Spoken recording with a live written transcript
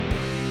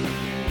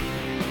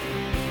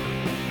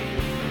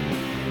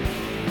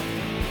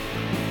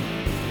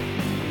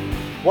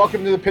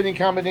Welcome to the Pinning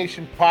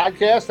Combination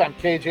Podcast. I'm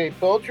KJ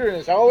Pilcher, and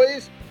as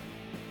always,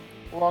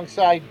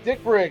 alongside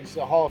Dick Briggs,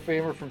 the Hall of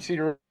Famer from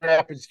Cedar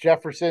Rapids,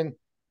 Jefferson,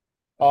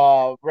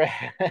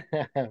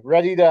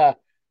 ready to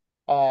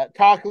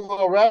talk a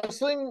little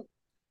wrestling.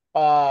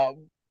 Uh,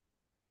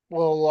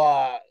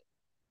 we'll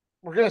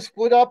we're gonna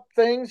split up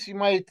things. You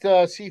might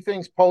see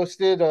things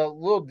posted a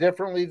little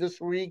differently this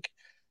week.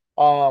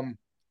 Um,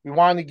 we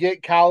wanted to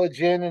get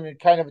college in a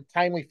kind of a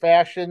timely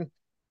fashion,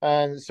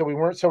 and so we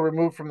weren't so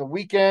removed from the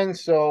weekend.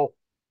 So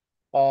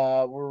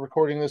we're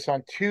recording this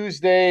on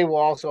Tuesday. We'll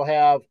also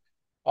have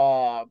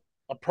uh,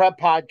 a prep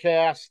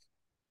podcast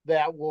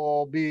that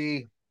will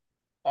be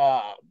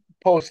uh,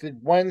 posted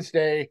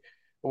Wednesday.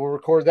 We'll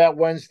record that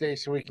Wednesday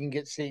so we can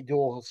get state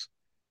duels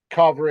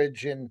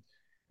coverage and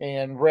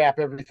wrap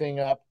everything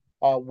up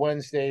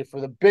Wednesday for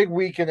the big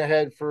weekend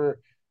ahead for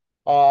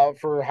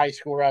high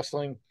school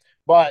wrestling.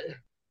 But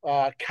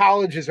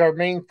college is our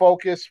main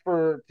focus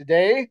for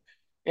today,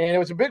 and it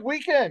was a big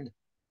weekend.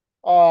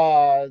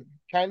 Uh,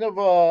 Kind of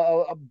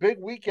a big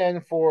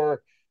weekend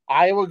for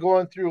Iowa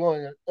going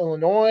through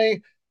Illinois.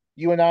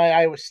 UNI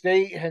Iowa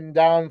State heading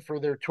down for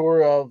their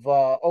tour of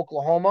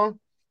Oklahoma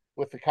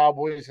with the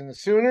Cowboys and the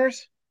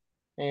Sooners,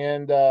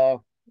 and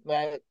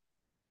that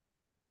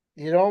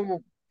you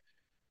know,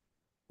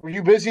 were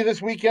you busy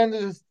this weekend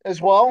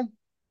as well?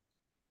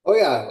 Oh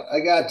yeah, I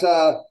got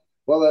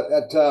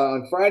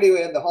on Friday we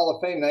had the Hall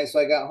of Fame night, so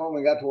I got home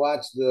and got to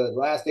watch the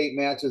last 8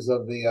 matches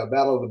of the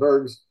Battle of the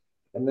Bergs,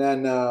 and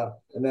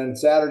then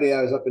Saturday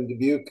I was up in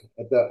Dubuque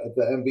at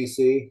the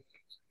MVC,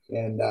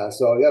 and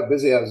so yeah,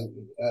 busy. I was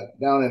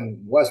down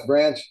in West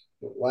Branch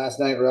last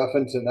night,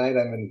 roughing. Tonight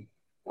I'm in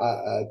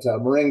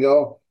at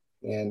Marengo,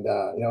 and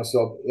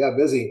so yeah,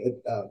 busy.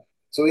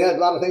 So we had a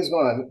lot of things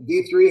going on.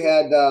 D3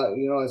 had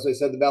as I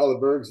said, the Battle of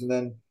the Bergs, and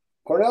then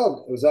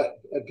Cornell was at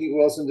Pete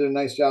Wilson did a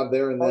nice job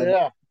there, and Oh then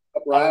yeah,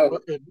 Upper I was Iowa,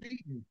 with it.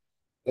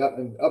 yep,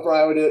 and Upper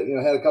Iowa did,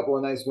 had a couple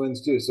of nice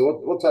wins too.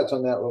 So we'll touch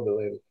on that a little bit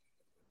later.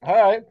 All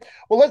right.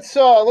 Well,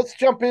 let's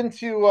jump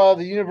into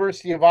the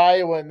University of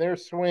Iowa and their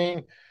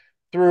swing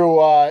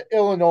through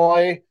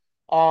Illinois.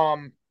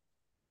 Um,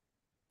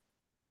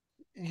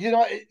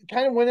 it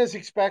kind of went as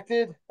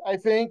expected, I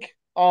think.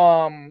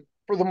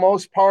 For the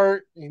most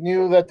part, you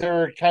knew that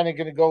they're kind of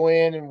going to go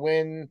in and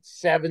win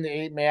 7 to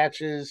 8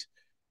 matches.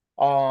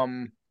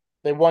 Um,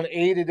 they won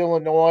 8 at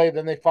Illinois,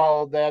 then they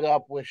followed that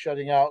up with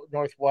shutting out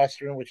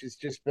Northwestern, which has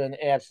just been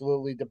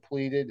absolutely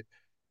depleted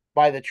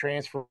by the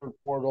transfer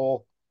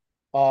portal.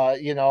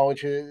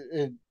 Which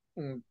is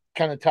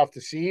kind of tough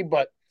to see,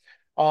 but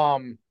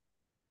um,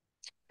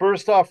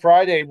 first off,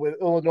 Friday with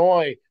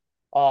Illinois,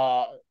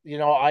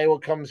 Iowa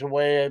comes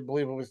away, I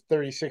believe it was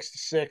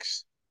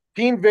 36-6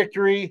 team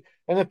victory.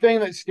 And the thing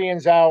that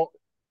stands out,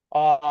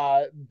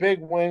 big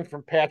win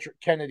from Patrick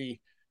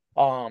Kennedy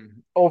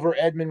over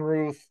Edmund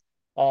Ruth.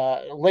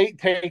 Late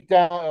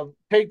takedown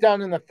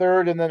in the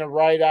third, and then a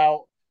ride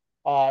out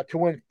to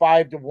win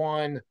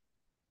 5-1.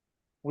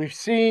 We've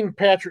seen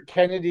Patrick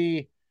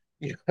Kennedy.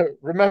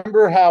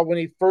 Remember how when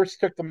he first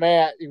took the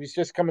mat, he was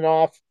just coming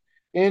off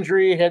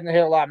injury, hadn't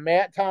had a lot of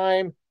mat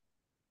time,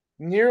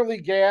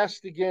 nearly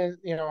gassed again,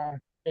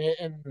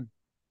 and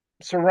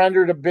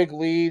surrendered a big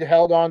lead,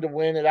 held on to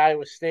win at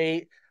Iowa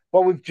State.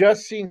 But we've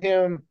just seen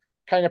him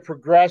kind of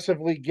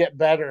progressively get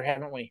better,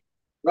 haven't we?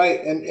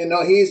 Right, and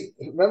no, he's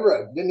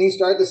remember didn't he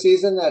start the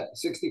season at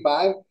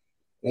 65?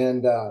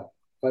 And if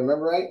I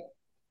remember right,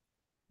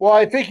 Well,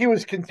 I think he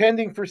was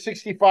contending for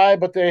 65,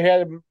 but they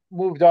had him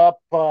moved up.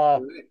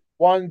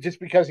 One, just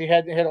because he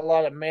hadn't had a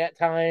lot of mat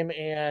time,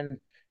 and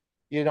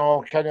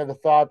kind of the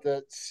thought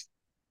that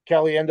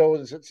Kelly Endo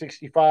was at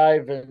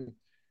 65 and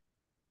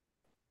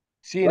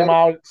seeing him right,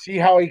 out, see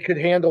how he could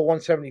handle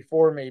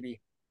 174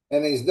 maybe.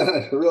 and he's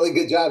done a really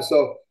good job.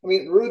 So I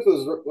mean, Ruth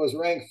was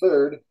ranked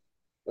third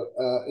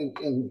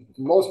in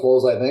most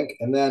polls, I think,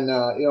 and then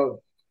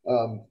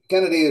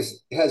Kennedy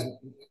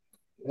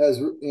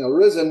has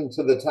risen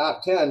to the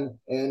top 10,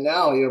 and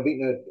now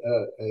beating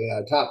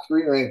a top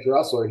 3 ranked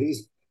wrestler.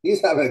 He's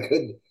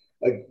having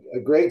a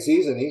great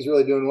season. He's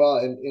really doing well,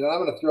 and I'm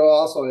going to throw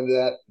also into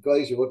that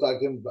Glacier. We'll talk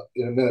to him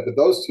in a minute, but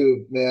those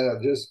two man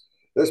are just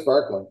they're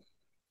sparkling.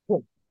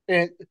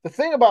 And the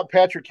thing about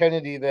Patrick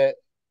Kennedy that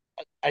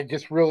I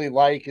just really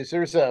like is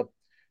there's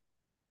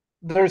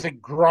a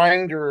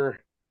grinder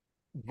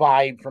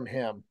vibe from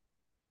him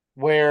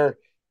where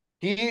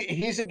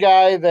he's a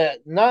guy that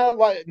not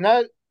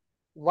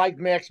like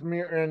Max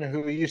Mirren,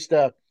 who used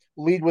to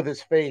lead with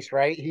his face,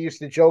 right? He used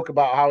to joke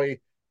about how he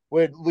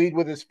would lead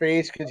with his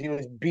face because he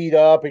was beat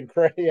up and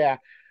yeah.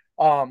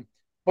 Um,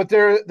 but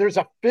there's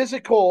a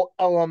physical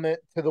element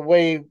to the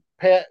way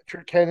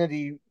Patrick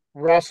Kennedy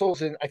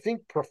wrestles, and I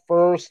think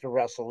prefers to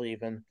wrestle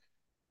even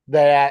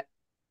that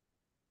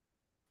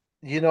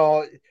you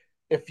know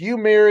if you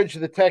marriage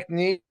the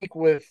technique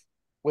with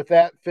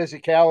that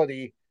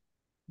physicality,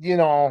 you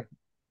know,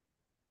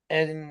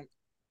 and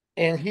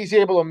he's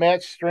able to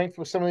match strength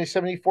with some of these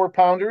 74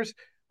 pounders.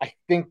 I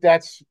think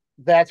that's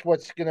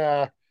what's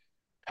gonna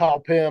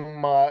help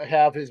him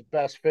have his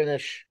best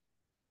finish.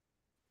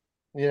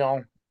 You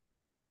know,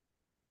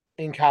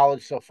 in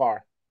college so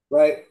far.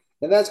 right?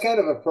 And that's kind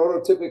of a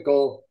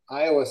prototypical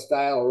Iowa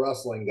style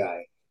wrestling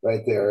guy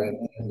right there.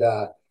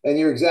 And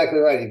you're exactly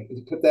right.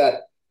 He put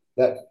that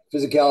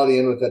physicality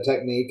in with that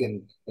technique,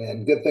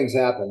 and good things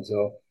happen.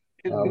 So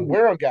Can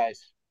wear them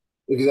guys.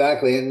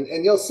 exactly,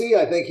 and you'll see,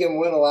 I think, him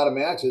win a lot of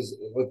matches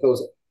with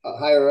those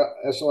higher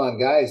echelon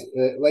guys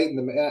late in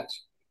the match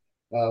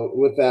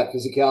with that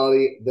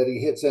physicality that he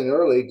hits in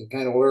early to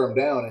kind of wear them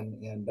down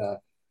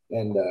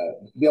and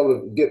be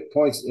able to get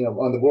points,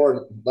 on the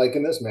board like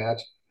in this match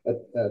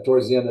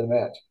towards the end of the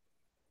match.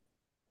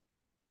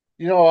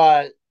 You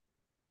know,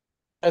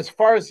 as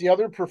far as the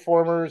other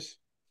performers,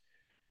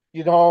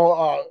 you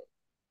know,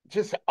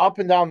 just up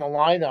and down the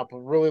lineup, I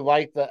really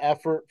like the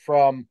effort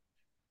from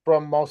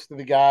most of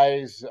the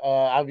guys.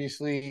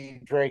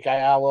 Obviously, Drake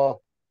Ayala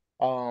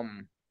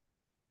um,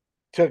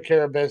 took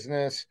care of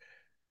business.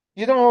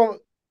 You know,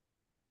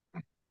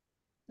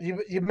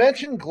 you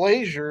mentioned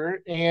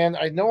Glazier, and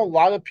I know a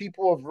lot of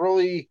people have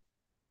really,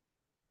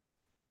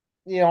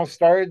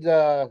 started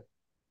to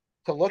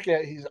look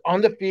at. He's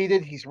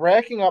undefeated. He's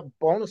racking up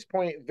bonus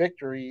point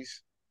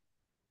victories,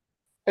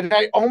 and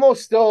I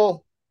almost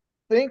still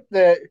think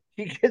that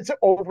he gets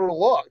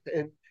overlooked.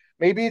 And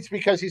maybe it's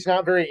because he's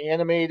not very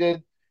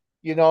animated.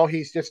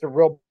 He's just a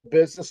real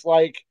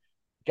business-like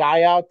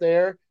guy out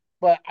there.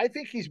 But I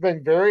think he's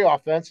been very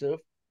offensive.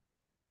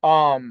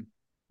 Um,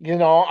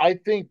 I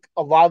think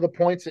a lot of the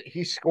points that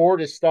he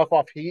scored is stuff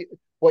off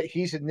what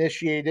he's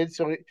initiated.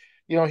 So,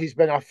 he's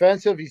been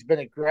offensive, he's been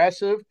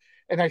aggressive,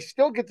 and I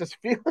still get this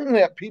feeling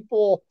that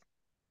people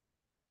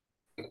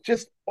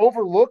just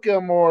overlook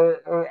him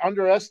or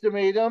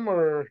underestimate him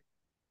or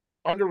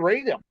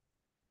underrate him.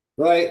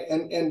 Right,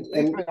 and He's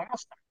and been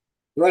awesome.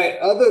 right.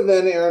 Other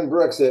than Aaron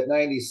Brooks at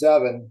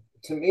 97,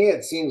 to me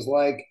it seems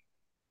like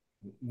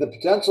the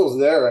potential's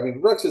there. I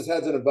mean, Brooks is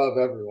heads and above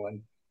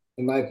everyone,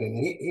 in my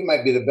opinion. He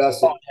might be the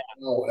best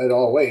Oh, at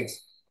all weights,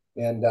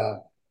 and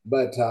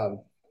but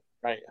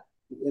right.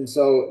 and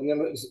so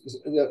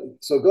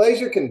so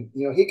Glazier can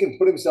he can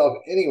put himself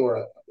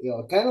anywhere.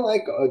 Kind of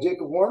like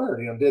Jacob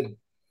Warner did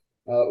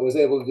was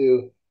able to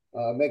do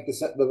make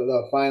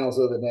the finals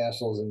of the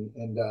nationals,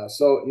 and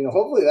so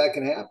hopefully that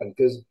can happen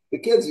because the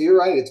kids, you're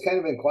right, it's kind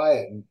of been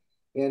quiet,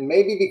 and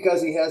maybe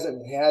because he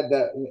hasn't had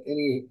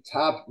any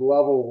top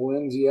level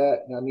wins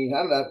yet. I mean,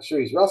 I'm not sure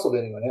he's wrestled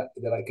anyone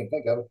that I can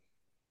think of.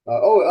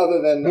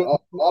 Other than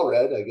all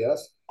red, I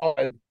guess. Oh,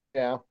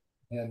 yeah.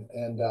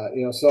 And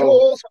so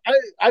Joel's.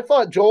 I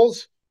thought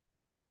Joel's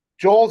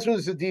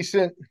was a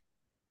decent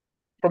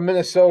from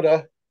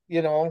Minnesota.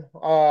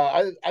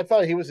 I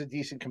thought he was a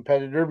decent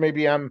competitor.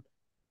 Maybe I'm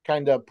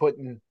kind of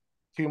putting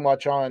too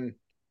much on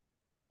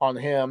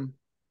him,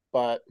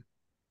 but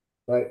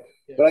right,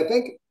 yeah. but I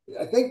think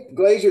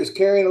Glazier's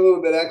carrying a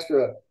little bit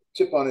extra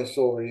chip on his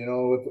shoulder,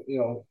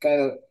 with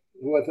kind of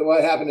with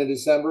what happened in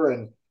December,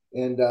 and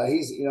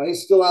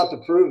he's still out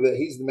to prove that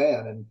he's the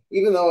man. And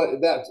even though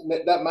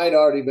that might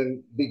already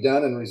be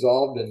done and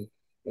resolved, and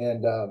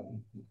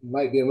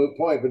might be a moot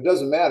point, but it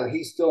doesn't matter.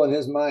 He's still in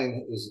his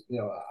mind is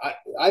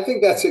I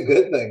think that's a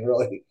good thing,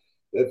 really,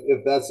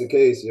 if that's the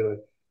case.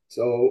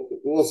 So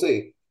we'll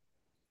see.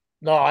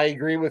 No, I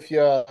agree with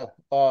you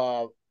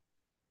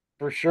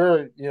for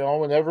sure.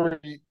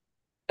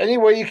 Any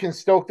way you can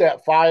stoke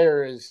that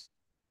fire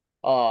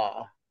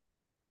uh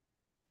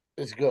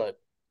is good.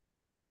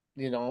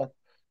 You know,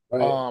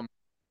 Right. um,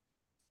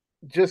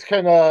 just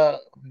kind of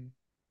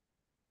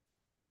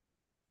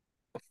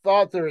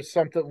thought there was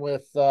something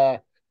with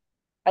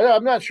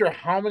I'm not sure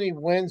how many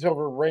wins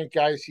over ranked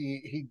guys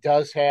he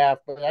does have,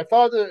 but I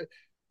thought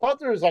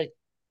there was like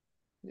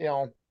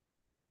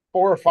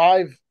 4 or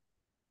 5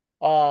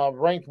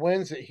 ranked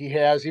wins that he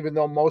has, even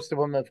though most of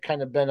them have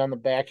kind of been on the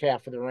back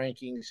half of the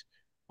rankings.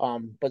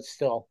 But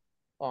still,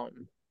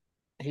 um,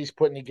 he's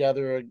putting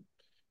together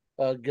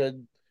a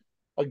good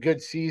a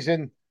good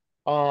season.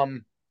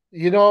 Um,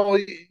 you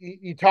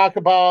talk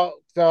about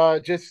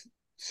just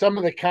some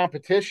of the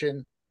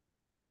competition.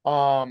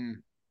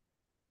 Um,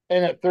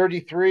 And at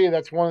 33,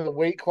 that's one of the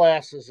weight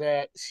classes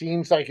that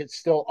seems like it's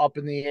still up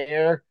in the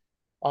air.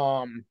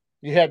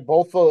 You had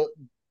both the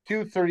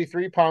two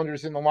 33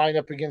 pounders in the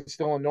lineup against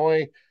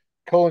Illinois.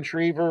 Colin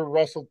Shriver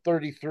wrestled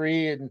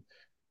 33 and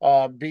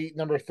beat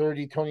number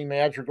 30, Tony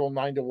Madrigal,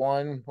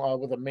 9-1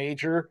 with a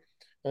major.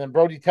 And then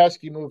Brody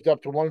Teske moved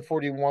up to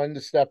 141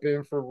 to step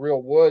in for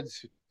Real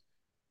Woods.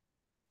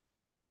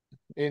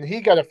 And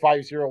he got a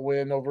 5-0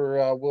 win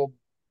over Will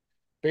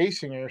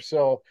Basinger.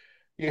 So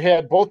you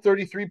had both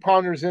 33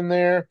 pounders in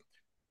there.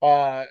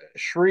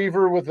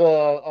 Shriver with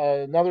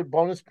another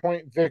bonus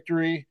point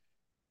victory.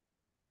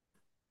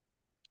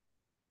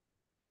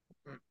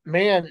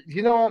 Man,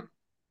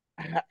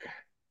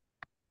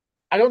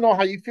 I don't know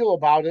how you feel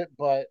about it,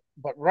 but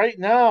right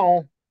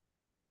now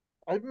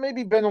I've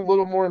maybe been a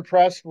little more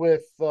impressed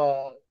with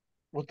the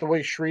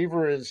way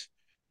Shriver is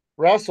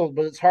wrestled,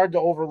 but it's hard to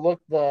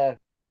overlook the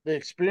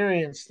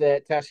experience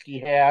that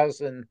Teskey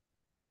has and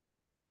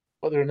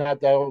whether or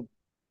not that'll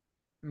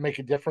make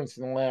a difference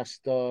in the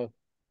last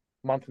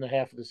month and a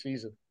half of the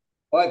season.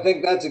 Well, I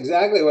think that's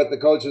exactly what the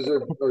coaches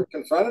are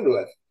confronted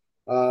with.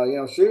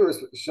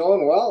 Shriver's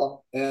showing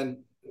well,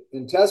 and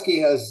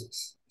Teskey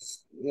has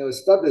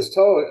stubbed his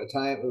toe at a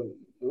time,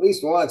 at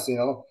least once, and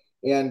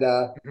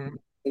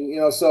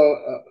Mhm.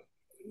 so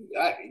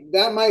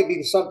that might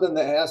be something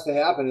that has to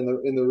happen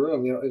in the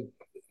room.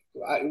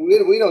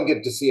 We don't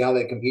get to see how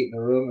they compete in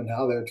the room and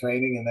how they're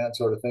training and that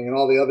sort of thing, and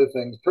all the other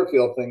things,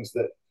 peripheral things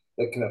that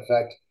can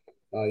affect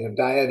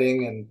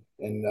dieting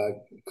and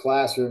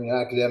classroom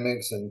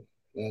academics and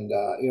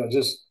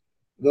just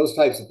those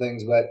types of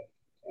things. But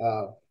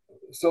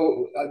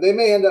they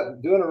may end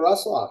up doing a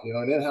rustle off,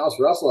 an in-house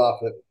rustle off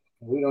that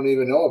we don't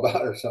even know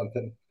about or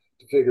something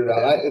to figure it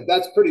out.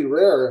 That's pretty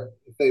rare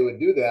if they would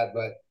do that,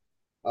 but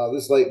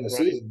this late in the Right.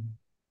 season.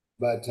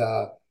 But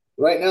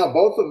right now,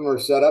 both of them are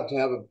set up to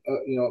have a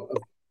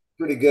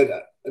pretty good.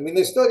 I mean,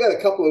 they still got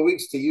a couple of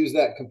weeks to use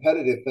that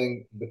competitive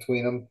thing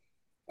between them.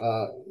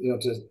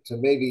 To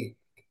maybe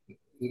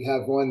you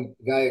have one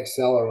guy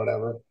excel or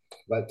whatever.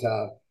 But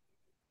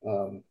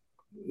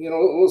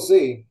we'll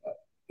see.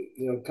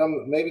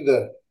 Come maybe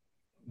the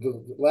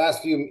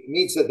last few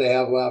meets that they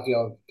have left.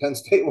 Penn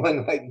State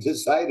one might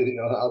decide it.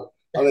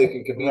 How they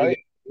can compete Right.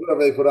 against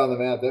whoever they put on the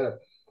mat there.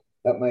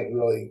 That might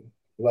really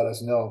let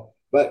us know.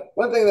 But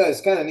one thing that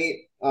is kind of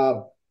neat,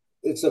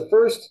 it's the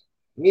first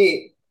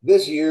meet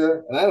this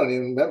year, and I don't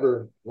even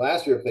remember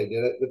last year if they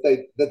did it,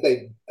 that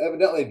they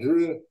evidently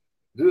drew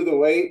the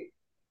weight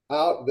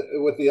out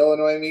with the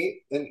Illinois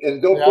meet,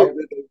 and go Yeah.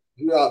 figure they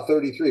drew out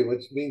 33,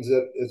 which means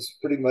that it's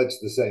pretty much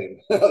the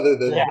same, other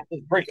Yeah. than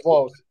It's pretty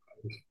close.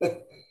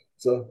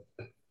 so.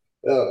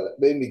 It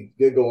made me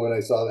giggle when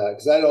I saw that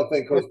because I don't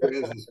think Coach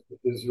Brands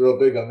is real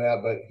big on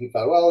that, but he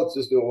thought, well, let's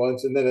just do it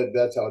once, and then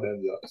that's how it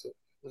ended up.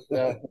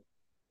 Yeah.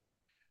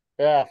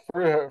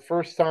 Yeah.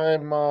 First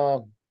time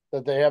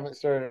that they haven't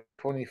started at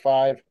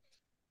 25.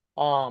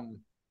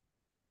 Um,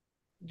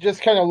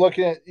 just kind of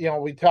looking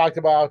at, we talked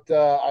about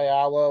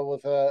Ayala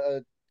with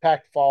a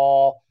tech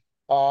fall.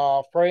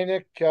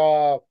 Franick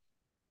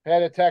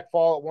had a tech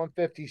fall at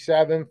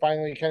 157,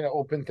 finally kind of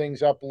opened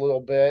things up a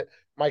little bit.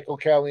 Michael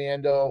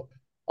Caliendo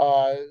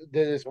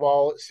did as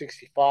well at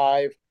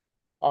 65.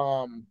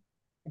 Um,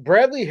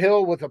 Bradley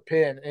Hill with a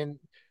pin. And,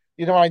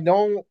 I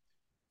know,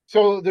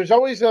 so there's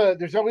always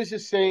a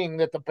saying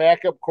that the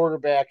backup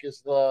quarterback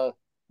is the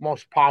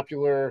most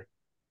popular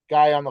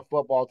guy on the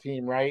football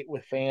team, right?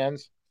 With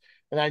fans.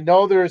 And I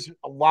know there's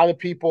a lot of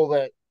people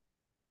that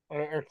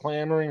are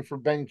clamoring for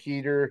Ben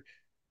Keeter.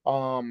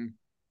 Um,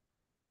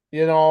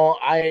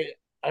 I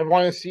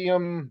want to see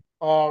him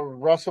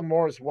wrestle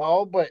more as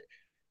well, but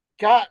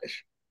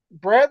gosh,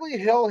 Bradley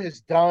Hill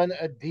has done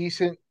a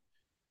decent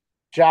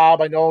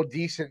job. I know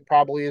decent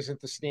probably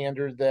isn't the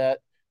standard that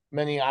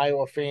many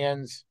Iowa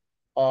fans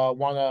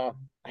want to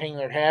hang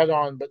their hat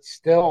on, but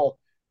still,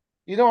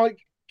 it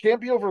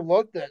can't be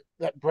overlooked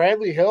that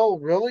Bradley Hill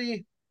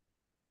really,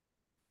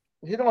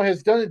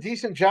 has done a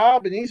decent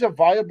job, and he's a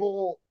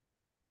viable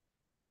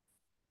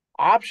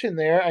option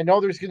there. I know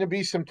there's going to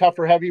be some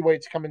tougher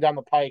heavyweights coming down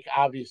the pike,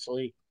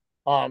 obviously,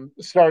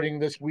 starting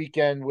this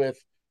weekend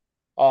with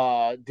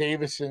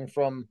Davison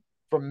from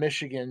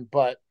Michigan,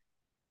 but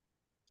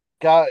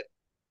got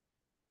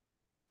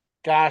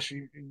gosh,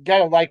 you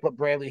gotta like what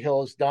Bradley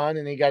Hill has done,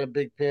 and he got a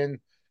big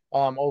pin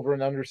over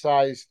an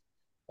undersized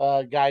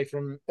guy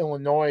from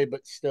Illinois,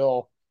 but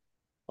still,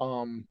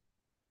 um,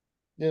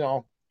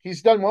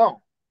 he's done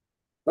well.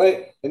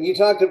 Right. And you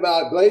talked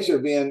about Glazier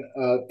being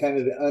kind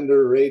of the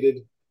underrated.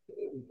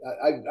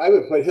 I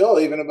would put Hill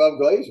even above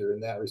Glazier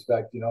in that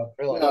respect.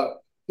 Really, Now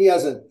he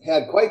hasn't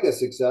had quite the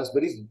success,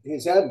 but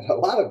he's had a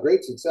lot of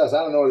great success.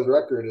 I don't know what his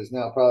record is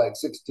now, probably like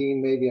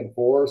 16, maybe and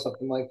 4 or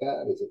something like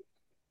that. Is it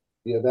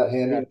that yeah,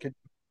 handy?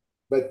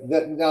 But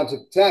now to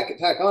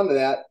tack onto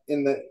that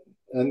in the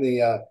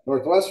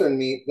Northwestern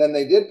meet, then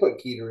they did put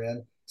Keeter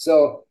in.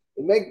 So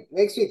it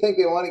makes me think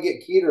they want to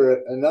get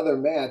Keeter another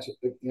match,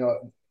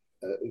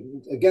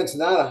 against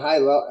not a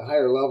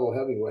higher level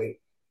heavyweight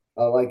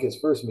like his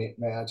first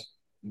match,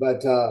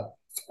 but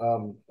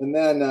and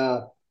then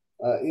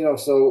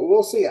so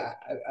we'll see.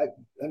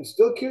 I'm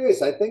still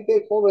curious. I think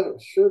they pulled a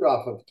shirt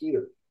off of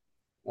Keeter.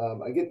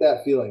 I get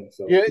that feeling.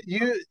 So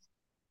you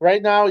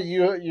right now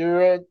you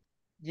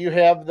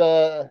have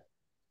the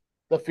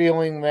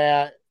feeling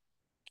that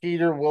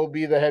Keeter will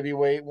be the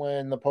heavyweight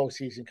when the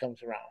postseason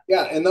comes around.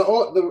 yeah, and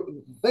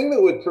the thing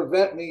that would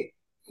prevent me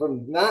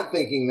from not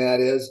thinking that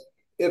is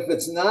if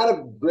it's not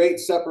a great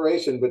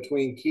separation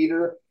between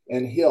Keeter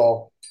and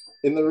Hill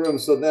in the room.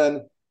 So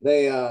then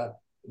if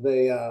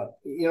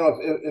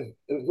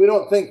we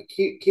don't think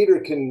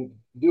Keeter can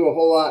do a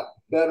whole lot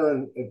better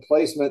in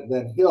placement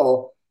than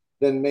Hill,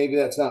 then maybe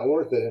that's not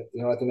worth it.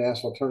 At the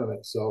national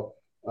tournament. So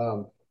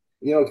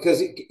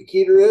because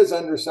Keeter is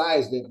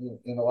undersized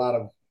in a lot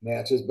of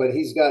matches, but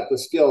he's got the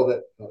skill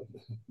that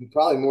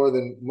probably more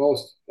than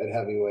most at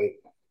heavyweight.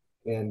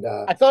 And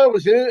I thought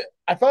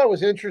it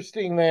was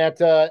interesting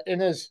that in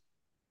his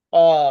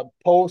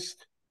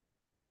post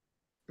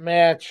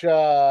match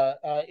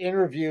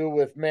interview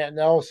with Matt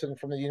Nelson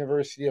from the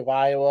University of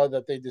Iowa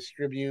that they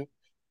distribute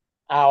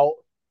out.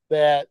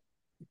 that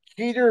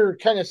Peter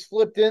kind of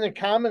slipped in a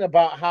comment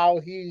about how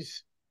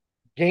he's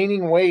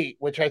gaining weight,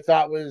 which I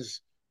thought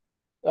was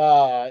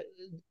uh,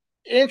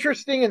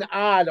 interesting and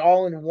odd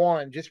all in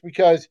one, just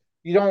because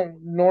you don't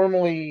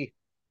normally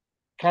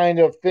kind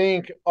of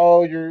think,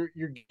 oh, you're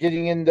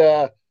getting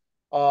into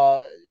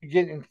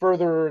getting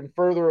further and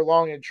further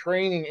along in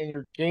training and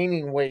you're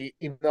gaining weight,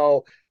 even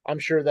though I'm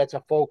sure that's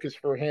a focus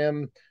for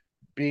him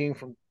being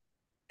from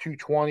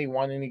 220,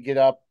 wanting to get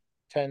up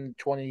 10,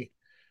 20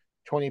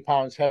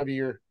 pounds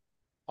heavier,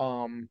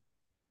 um,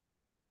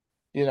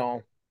 you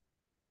know,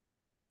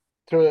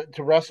 to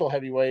wrestle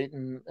heavyweight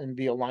and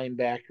be a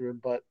linebacker.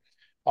 But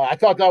I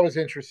thought that was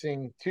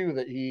interesting too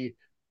that he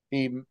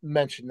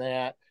mentioned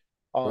that.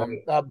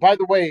 Right. By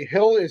the way,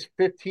 Hill is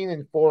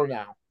 15-4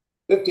 now.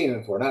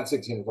 15-4, not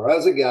 16-4. That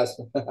was a guess.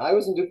 I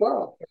wasn't too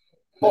far off.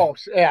 Oh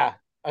yeah,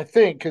 I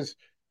think because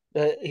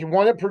he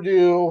won at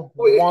Purdue,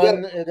 Oh, yeah,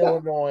 won at yeah,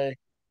 Illinois.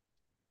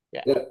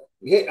 Yeah,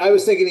 yeah. I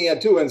was thinking he had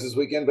two wins this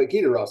weekend, but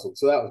Keita wrestled,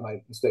 so that was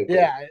my mistake there.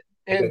 yeah,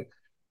 and Okay.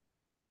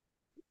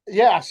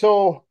 yeah,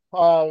 so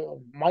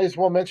might as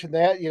well mention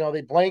that.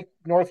 They blanked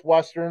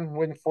Northwestern,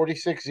 win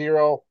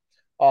 46-0.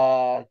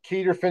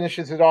 Keeter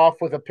finishes it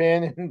off with a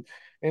pin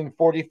in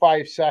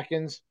 45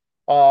 seconds.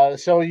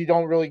 So you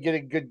don't really get a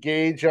good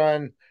gauge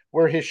on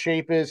where his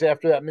shape is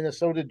after that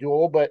Minnesota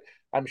duel, but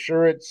I'm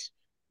sure it's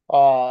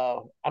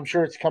I'm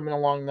sure it's coming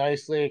along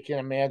nicely. I can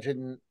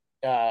imagine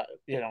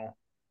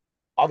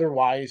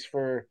otherwise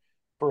for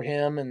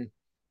him and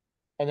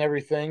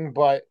everything.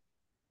 But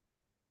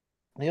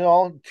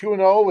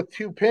 2-0 with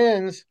two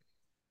pins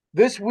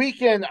this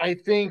weekend. I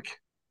think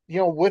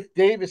with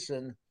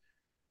Davison,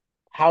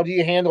 how do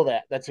you handle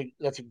that? That's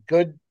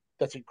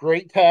a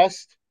great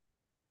test.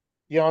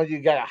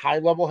 You got a high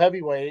level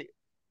heavyweight.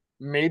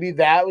 Maybe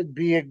that would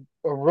be a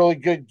really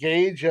good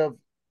gauge of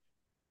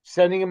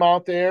sending him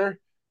out there,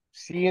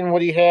 seeing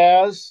what he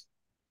has.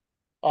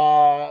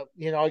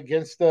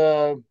 Against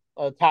a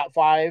top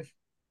five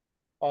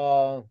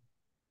uh,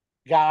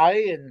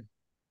 guy, and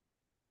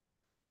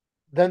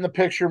then the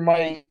picture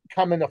might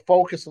come into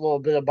focus a little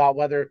bit about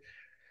whether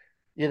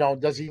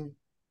does he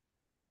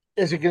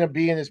is it going to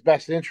be in his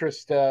best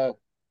interest to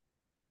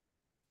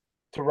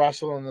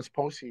wrestle in this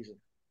postseason.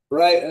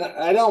 Right, and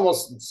I'd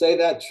almost say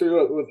that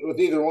true with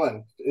either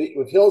one.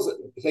 With Hills,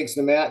 it takes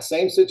the mat,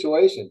 same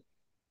situation.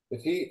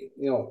 If he,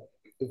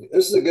 if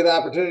this is a good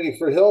opportunity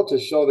for Hill to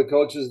show the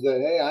coaches that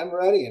hey, I'm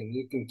ready, and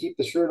you can keep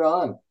the shirt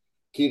on,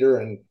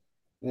 Keeter, and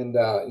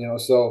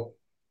so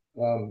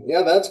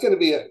yeah, that's going to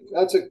be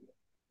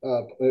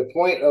a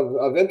point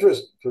of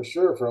interest for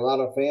sure for a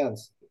lot of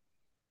fans.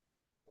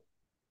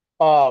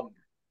 Um,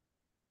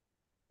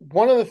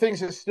 One of the things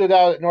that stood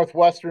out at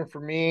Northwestern for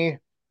me,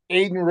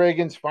 Aiden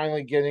Riggins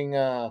finally getting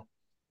a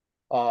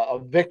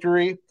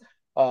victory.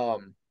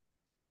 Um,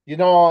 you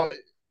know,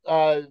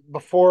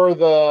 Before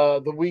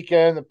the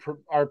weekend,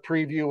 our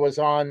preview was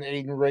on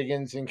Aiden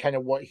Riggins and kind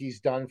of what he's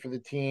done for the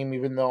team,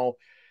 even though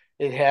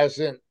it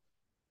hasn't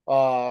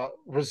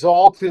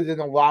resulted in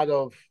a lot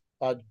of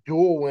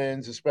dual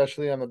wins,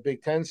 especially on the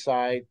Big Ten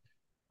side.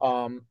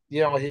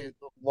 He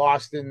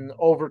lost in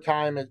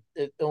overtime at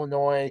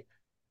Illinois,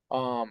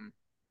 um,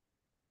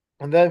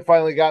 and then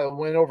finally got a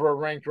win over a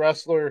ranked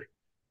wrestler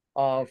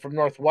from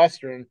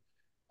Northwestern.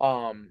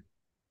 Um,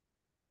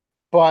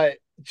 but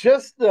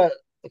just the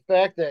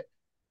fact that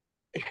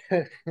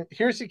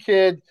here's a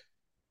kid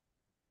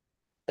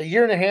a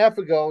year and a half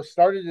ago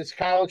started his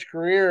college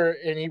career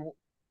and he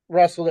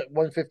wrestled at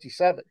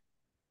 157.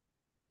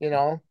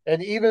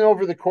 And even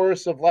over the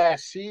course of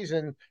last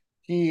season,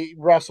 he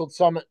wrestled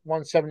some at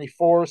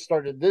 174,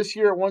 started this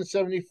year at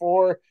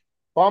 174,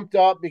 bumped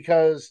up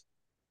because,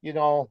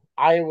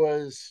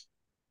 Iowa's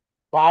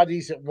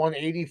bodies at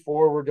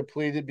 184 were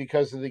depleted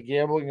because of the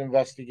gambling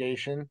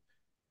investigation.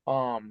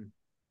 Um,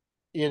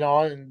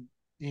 and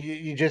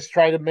you just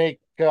try to make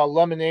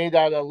lemonade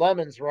out of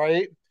lemons,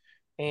 right?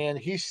 And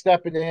he's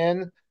stepping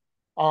in.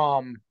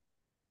 Um,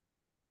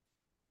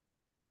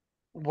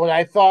 what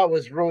I thought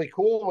was really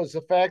cool was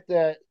the fact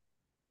that,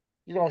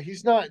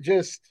 he's not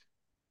just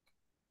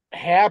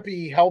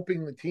happy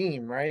helping the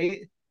team,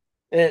 right?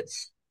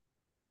 It's,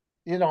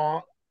 you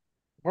know,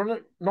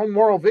 we're no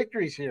moral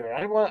victories here.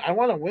 I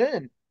want to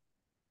win.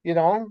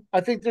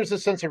 I think there's a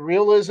sense of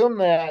realism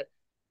that,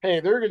 hey,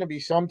 there are going to be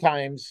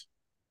sometimes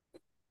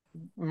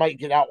might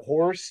get out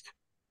horsed,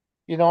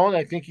 and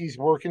I think he's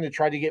working to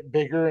try to get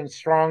bigger and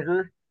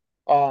stronger,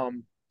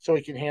 so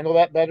he can handle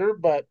that better.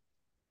 But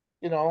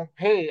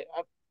hey,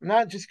 I'm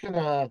not just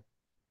gonna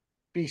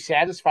be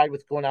satisfied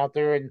with going out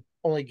there and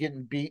only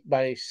getting beat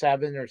by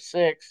 7 or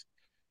 6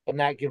 and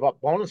not give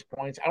up bonus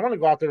points. I want to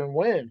go out there and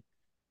win.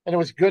 And it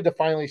was good to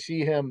finally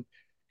see him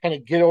kind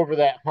of get over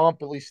that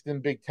hump, at least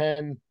in Big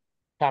Ten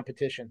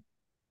competition.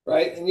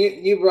 Right, and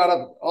you brought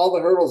up all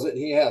the hurdles that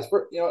he has.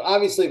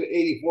 Obviously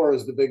 84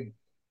 is the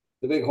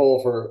big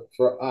hole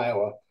for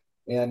Iowa,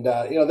 and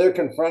they're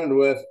confronted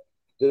with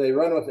do they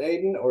run with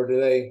Aiden or do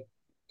they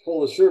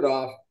pull the shirt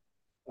off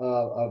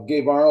of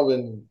Gabe Arnold,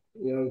 and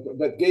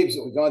but Gabe's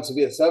wants to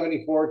be at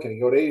 74. Can he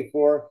go to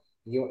 84?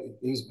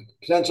 he's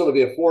potential to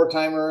be a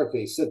four-timer if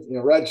they sit,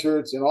 red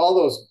shirts, all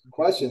those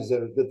questions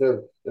that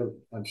they're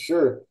I'm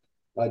sure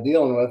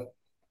dealing with.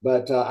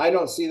 But I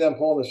don't see them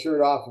pulling the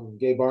shirt off of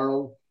Gabe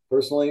Arnold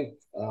personally.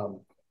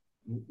 So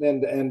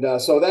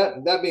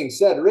that being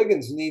said,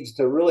 Riggins needs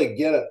to really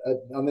get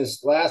on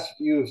this last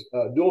few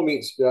dual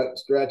meet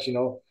stretch,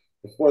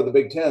 before the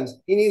Big Tens.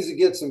 He needs to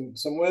get some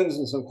wins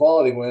and some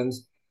quality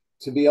wins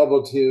to be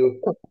able to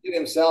get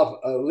himself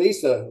at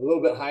least a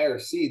little bit higher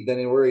seed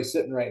than where he's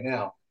sitting right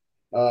now,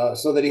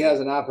 so that he has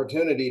an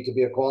opportunity to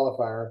be a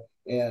qualifier.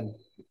 And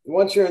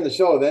once you're in the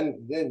show,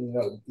 then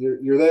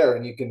you're there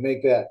and you can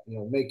make that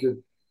make your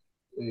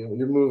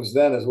moves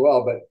then as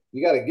well. But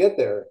you got to get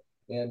there,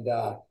 and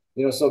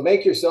so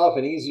make yourself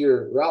an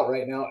easier route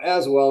right now,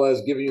 as well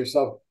as giving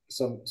yourself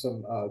some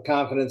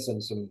confidence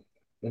and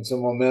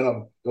some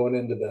momentum going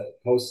into the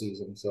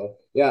postseason. So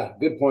yeah,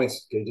 good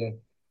points, KJ.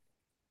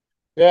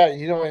 Yeah,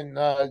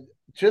 and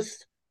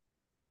just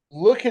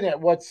looking at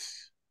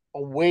what's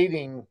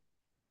awaiting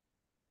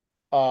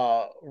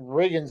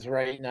Riggins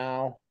right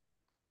now.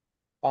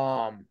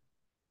 Um,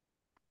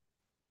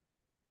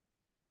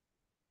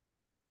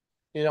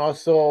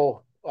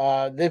 so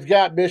they've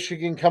got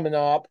Michigan coming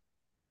up.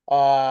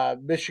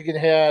 Michigan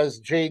has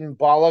Jaden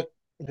Bollock,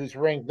 who's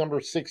ranked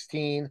number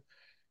 16.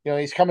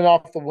 He's coming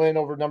off the win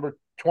over number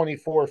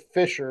 24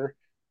 Fisher.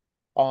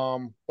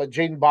 But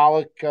Jaden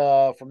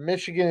Bollock from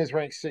Michigan is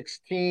ranked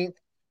 16th.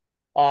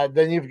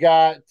 Then you've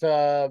got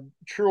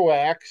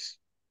Truax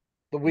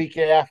the week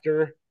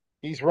after.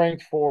 He's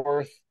ranked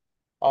fourth.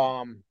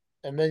 And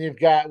then you've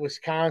got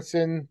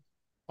Wisconsin,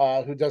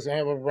 who doesn't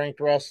have a ranked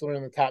wrestler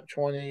in the top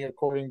 20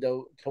 according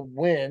to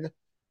Win.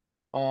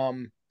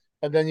 And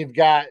then you've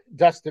got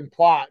Dustin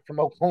Plott from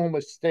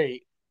Oklahoma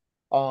State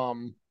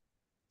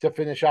to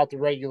finish out the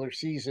regular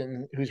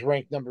season, who's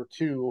ranked number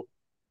 2.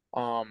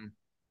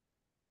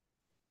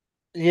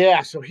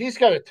 Yeah, so he's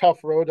got a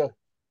tough road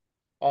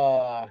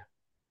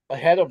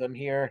ahead of him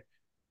here,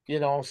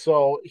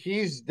 so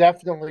he's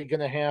definitely going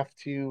to have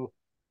to.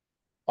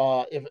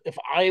 If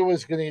I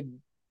was going to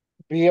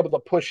be able to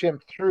push him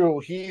through,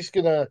 he's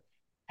going to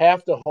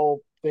have to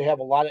hope they have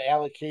a lot of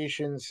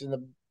allocations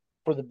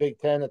for the Big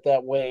Ten at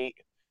that weight,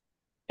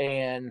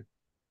 and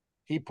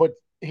he put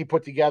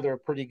together a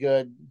pretty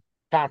good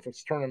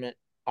conference tournament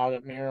out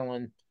at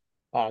Maryland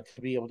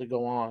to be able to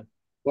go on.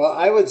 Well,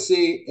 I would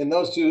see in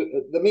those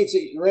two the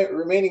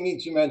remaining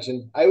meets you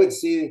mentioned, I would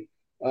see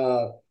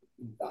uh,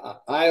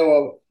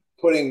 Iowa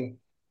putting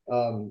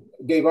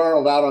Gabe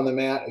Arnold out on the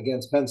mat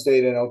against Penn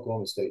State and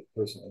Oklahoma State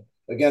personally,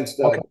 against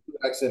Okay.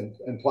 X and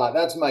Plott.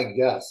 That's my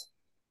guess.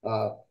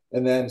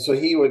 And then so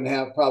he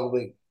wouldn't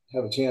probably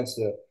have a chance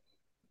to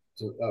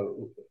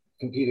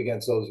compete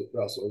against those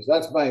wrestlers.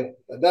 That's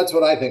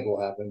what I think will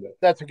happen. But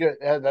That's a good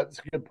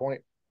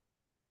point.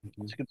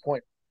 That's a good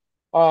point.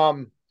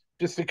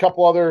 Just a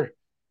couple other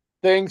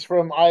things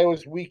from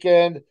Iowa's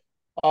weekend.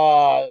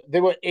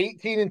 They went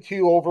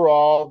 18-2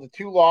 overall. The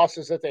two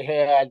losses that they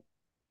had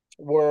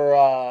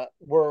were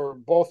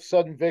both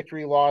sudden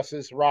victory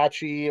losses.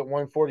 Rachi at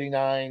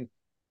 149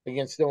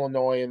 against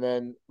Illinois, and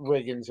then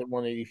Riggins at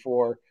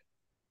 184.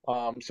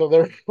 So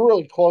they're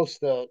really close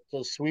to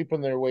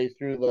sweeping their way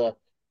through the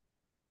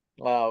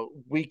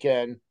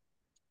weekend.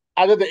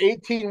 Out of the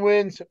 18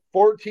 wins,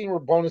 14 were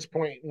bonus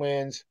point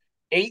wins,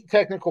 8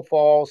 technical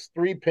falls,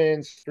 3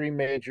 pins, 3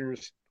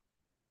 majors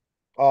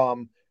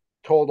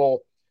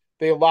total.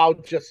 They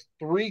allowed just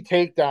 3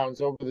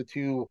 takedowns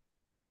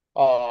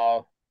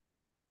uh,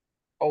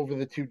 over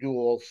the two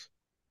duels,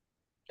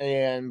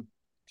 and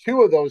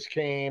 2 of those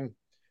came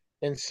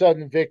in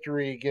sudden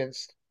victory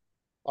against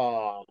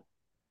uh,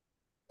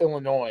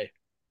 Illinois.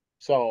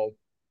 So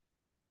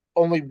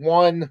only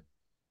 1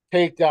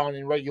 takedown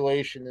in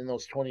regulation in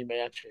those 20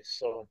 matches.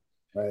 So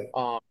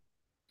right.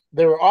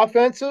 They're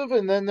offensive,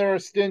 and then they're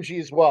stingy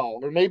as well.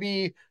 Or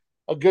maybe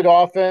a good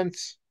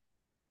offense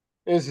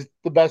is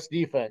the best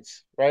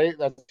defense, right?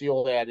 That's the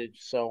old adage.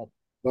 So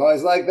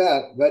Always like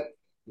that. But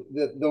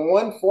the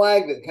one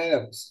flag that kind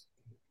of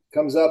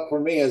comes up for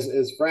me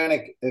is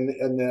Frantic in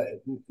the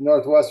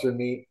Northwestern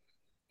meet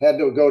had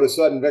to go to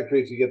sudden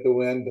victory to get the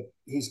win. But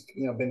he's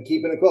been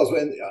keeping it close.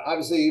 And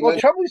obviously, you well,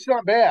 mentioned Chumley's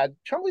not bad.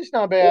 Chumley's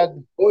not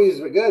bad.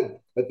 he's good.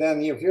 But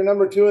then if you're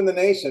number 2 in the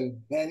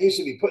nation, man, you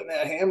should be putting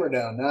that hammer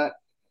down, not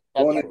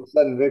That's going true. into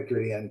sudden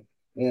victory. And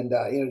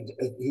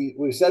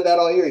we've said that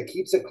all year. He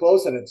keeps it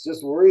close, and it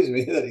just worries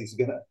me that he's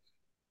gonna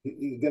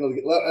get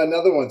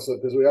another one. So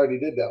because we already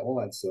did that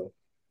once, so.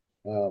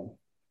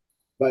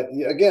 But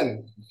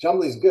again,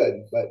 Chumley's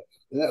good, but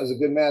that was a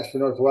good match for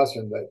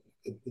Northwestern. But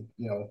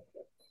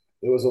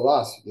it was a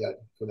loss yet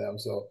for them.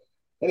 So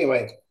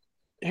anyway,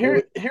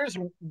 Here's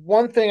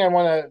one thing I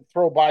want to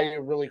throw by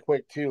you really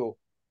quick too,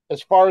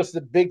 as far as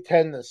the Big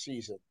Ten this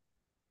season.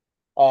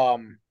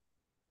 Um,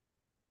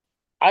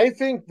 I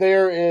think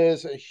there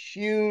is a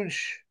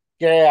huge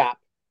gap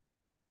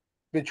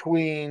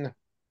between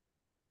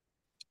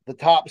the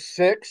top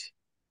 6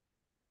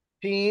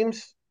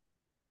 teams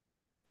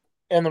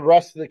and the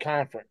rest of the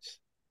conference.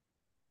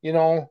 You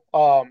know,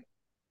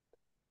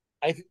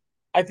 I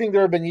I think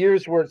there have been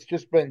years where it's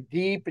just been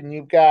deep, and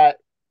you've got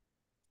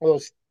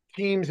those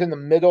teams in the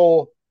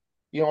middle,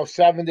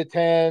 7 to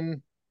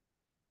 10,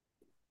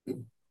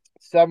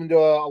 7 to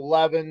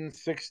 11,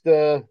 6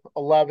 to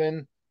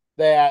 11,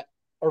 that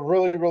are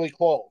really, really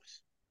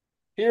close.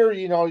 Here,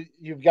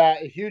 you've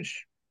got a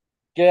huge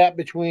gap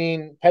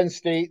between Penn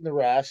State and the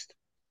rest.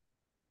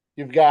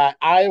 You've got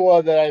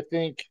Iowa that I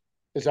think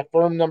is a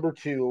firm number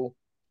two.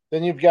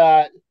 Then you've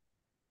got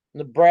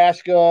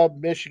Nebraska,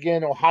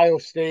 Michigan, Ohio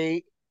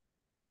State.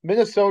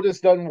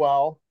 Minnesota's done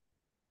well.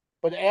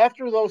 But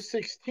after those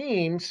six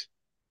teams,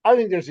 I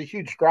think there's a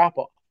huge drop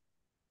off.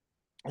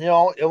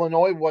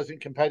 Illinois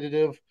wasn't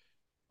competitive.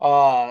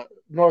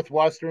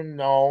 Northwestern,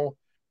 no.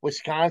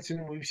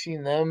 Wisconsin, we've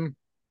seen them.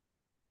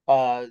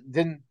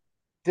 Didn't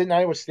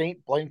Iowa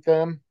State blank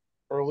them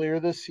earlier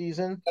this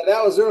season?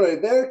 That was early.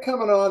 They're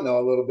coming on though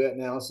a little bit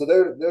now, so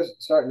they're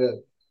starting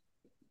to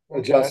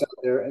Okay. adjust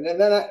out there. And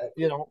then I,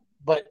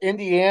 But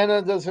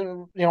Indiana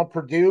doesn't,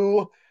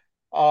 Purdue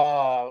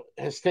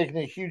has taken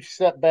a huge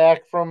step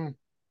back from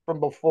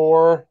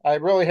before. I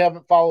really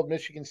haven't followed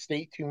Michigan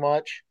State too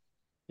much.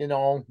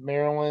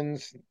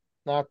 Maryland's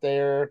not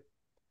there.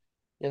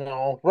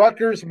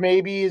 Rutgers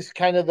maybe is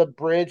kind of the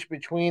bridge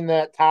between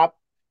uh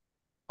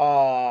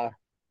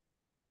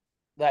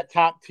that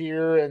top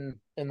tier and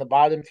the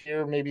bottom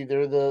tier. Maybe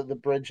they're the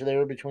bridge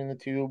there between the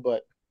two,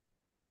 but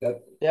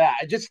that, yeah,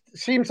 it just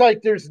seems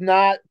like there's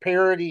not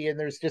parity and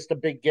there's just a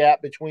big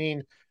gap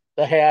between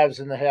the haves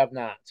and the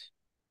have-nots.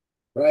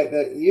 right.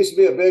 That used to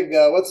be a big.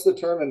 What's the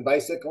term in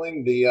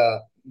bicycling? The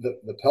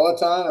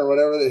peloton or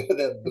whatever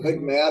the big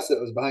Mm-hmm. mass that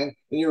was behind.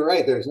 And you're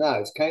right. There's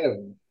not. It's kind of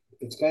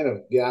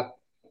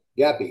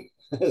gappy.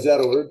 Is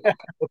that a word?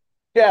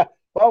 Yeah,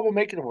 well, we'll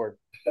make it a word.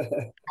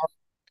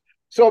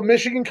 So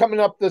Michigan coming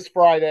up this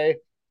Friday.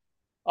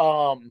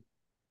 Um,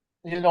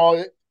 you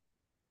know,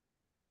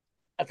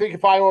 I think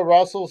if Iowa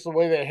wrestles the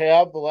way they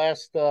have the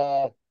last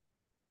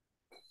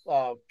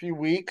few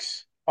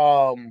weeks,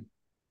 they're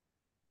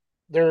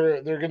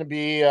going to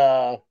be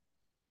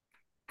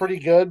pretty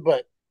good.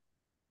 But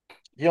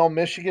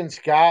Michigan's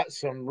got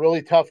some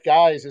really tough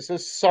guys. Is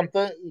this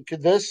something?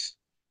 Could this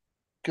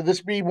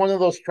be one of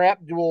those trap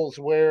duels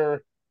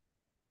where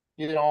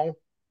you know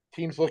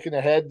teams looking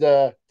ahead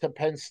to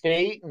Penn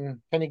State and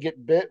kind of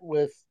get bit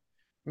with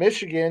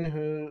Michigan,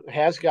 who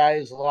has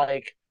guys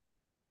like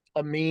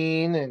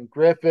Amin and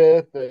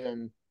Griffith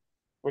and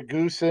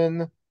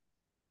Ragusin,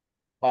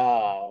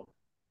 uh,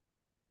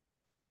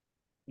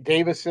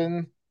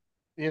 Davison,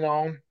 you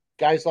know,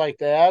 guys like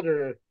that?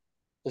 Or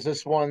is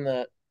this one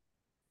that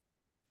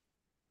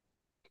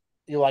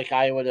you like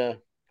Iowa to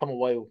come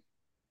away with?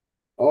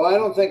 Oh, I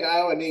don't think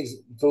Iowa needs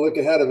to look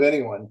ahead of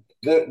anyone.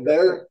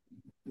 They're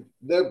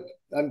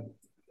I'm,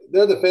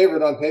 they're the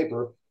favorite on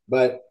paper,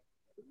 but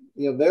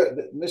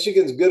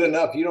Michigan's good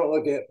enough. You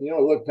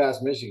don't look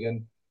past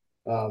Michigan,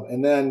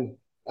 and then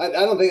I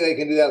don't think they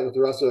can do that with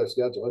the rest of their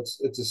schedule.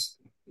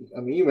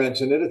 I mean, you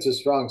mentioned it. It's a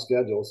strong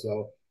schedule,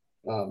 so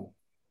um,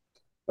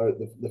 or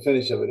the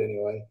finish of it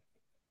anyway.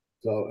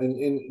 So and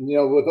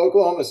with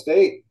Oklahoma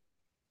State,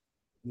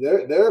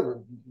 they're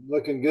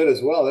looking good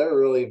as well. They're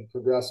really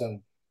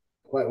progressing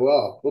quite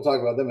well. We'll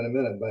talk about them in a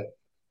minute, but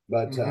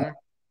Mm-hmm.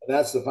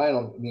 that's the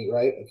final meet,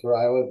 right, for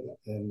Iowa,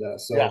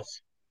 and so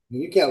Yes.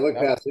 you can't look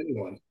Yep. past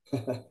anyone.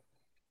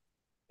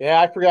 Yeah,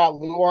 I forgot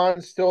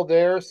Luan's still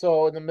there.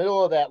 So in the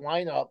middle of that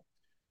lineup,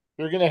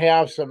 you're going to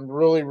have some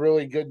really,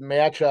 really good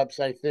matchups,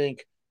 I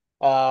think,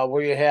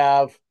 where you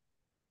have,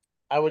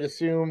 I would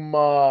assume,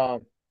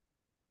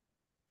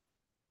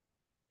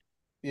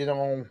 you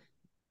know,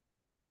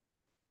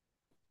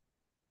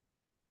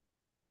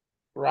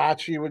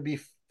 Rachi would be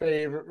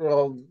favorite.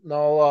 Well,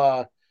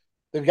 no,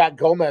 they've got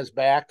Gomez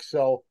back.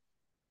 So,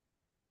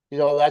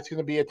 that's going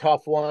to be a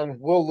tough one.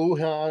 Will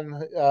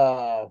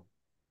Lujan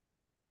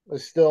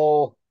is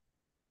still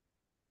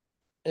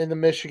in the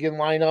Michigan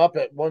lineup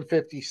at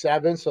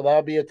 157. So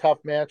that'll be a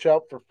tough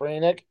matchup for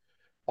Fraenick.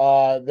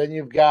 Then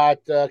you've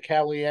got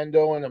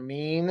Caliendo and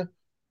Amin,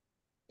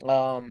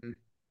 um,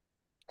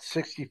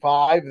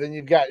 65. Then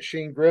you've got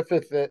Shane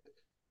Griffith at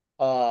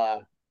uh,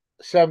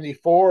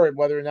 74. And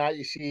whether or not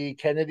you see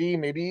Kennedy,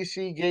 maybe you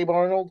see Gabe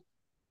Arnold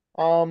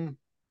um,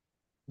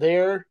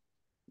 there.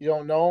 You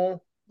don't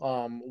know.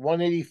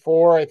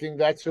 184, I think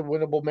that's a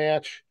winnable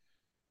match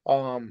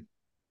um,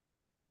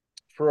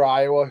 for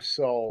Iowa.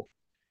 So,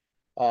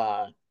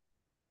 uh,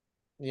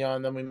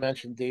 and then we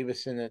mentioned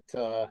Davison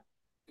at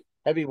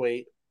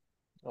heavyweight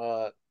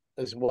uh,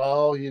 as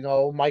well.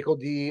 Michael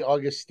D.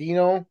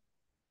 Augustino.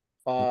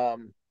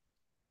 Um,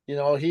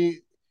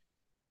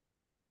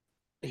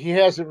 he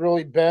hasn't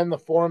really been the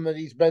form that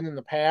he's been in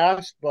the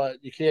past,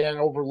 but you can't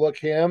overlook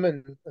him,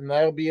 and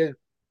that'll be a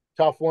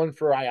tough one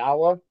for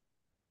Ayala.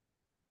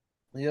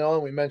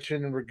 And we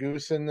mentioned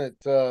Ragusin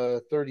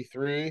at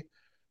 33.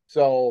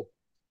 So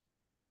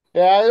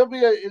yeah,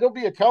 it'll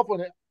be a tough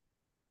one. I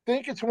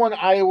think it's one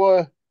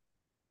Iowa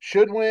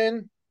should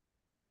win,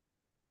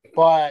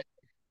 but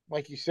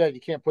like you said,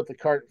 you can't put the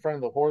cart in front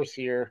of the horse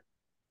here.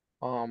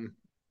 Um,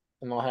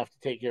 and they'll have to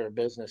take care of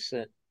business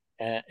at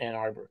Ann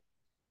Arbor.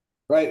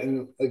 Right.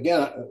 And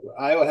again,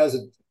 Iowa has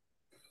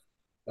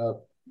a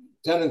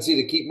tendency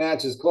to keep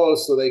matches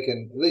close so they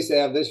can, at least they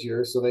have this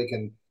year, so they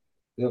can,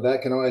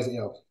 that can always,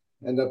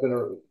 end up in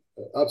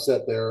a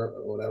upset there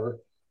or whatever.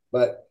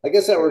 But I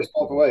guess that works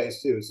both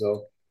ways too.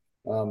 So,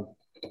 um,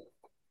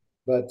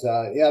 but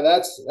yeah,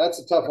 that's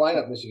a tough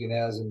lineup Michigan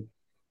has, and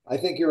I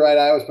think you're right.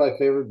 Iowa's probably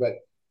favored, but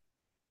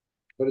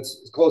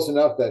it's close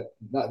enough that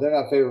they're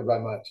not favored by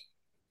much.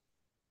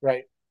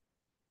 Right.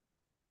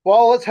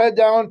 Well, let's head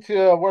down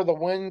to where the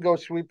wind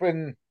goes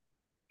sweeping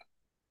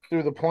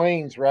through the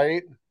plains,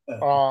 right?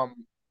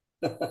 Um,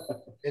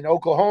 in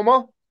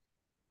Oklahoma.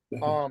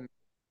 Um,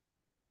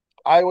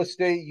 Iowa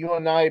State, you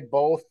and I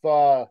both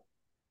go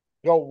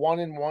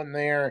 1-1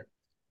 there.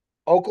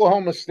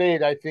 Oklahoma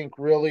State, I think,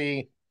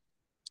 really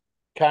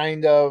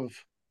kind of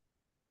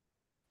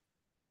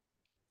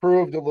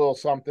proved a little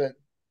something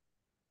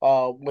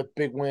with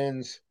big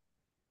wins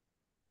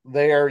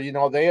there.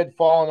 They had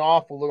fallen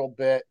off a little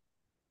bit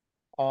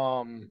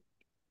in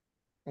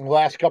the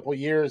last couple of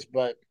years,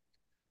 but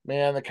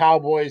man, the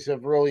Cowboys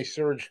have really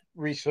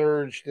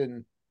resurged,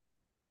 and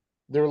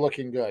they're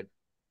looking good.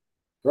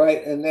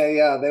 Right, and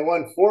they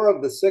won 4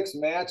 of the 6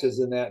 matches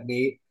in that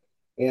meet,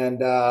 and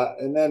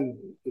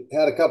then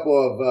had a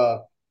couple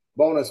of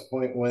bonus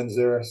point wins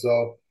there.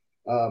 So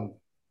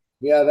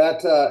yeah,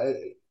 that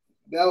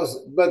was.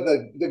 But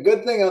the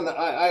good thing on the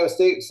Iowa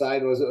State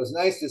side was it was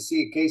nice to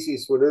see Casey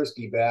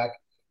Swiderski back.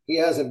 He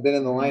hasn't been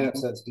in the lineup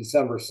since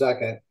December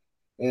 2nd,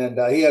 and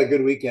he had a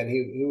good weekend.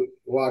 He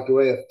walked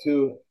away with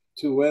two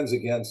wins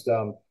against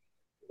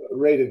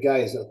rated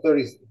guys, the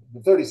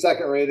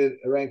 32nd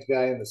ranked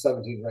guy and the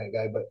 17th ranked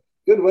guy. But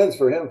good wins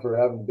for him for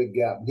having a big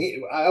gap.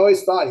 I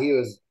always thought he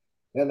was,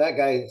 and that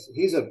guy,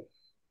 he's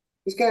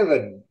kind of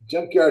a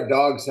junkyard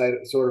dog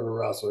sort of a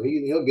wrestler.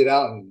 He'll get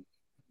out and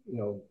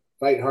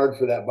fight hard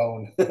for that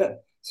bone,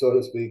 so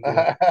to speak.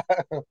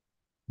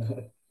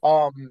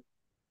 um,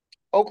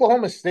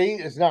 Oklahoma State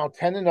is now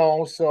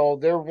 10-0, so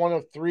they're one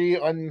of three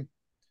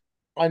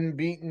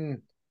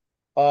unbeaten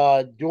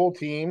dual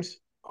teams.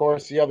 Of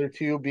course, the other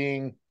two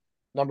being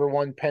number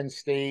one Penn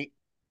State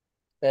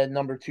and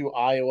number two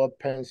Iowa.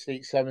 Penn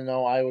State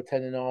 7-0, Iowa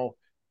 10-0.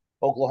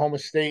 Oklahoma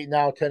State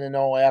now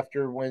 10-0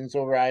 after wins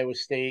over Iowa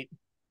State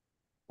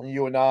and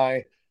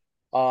UNI.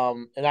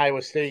 And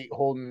Iowa State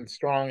holding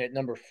strong at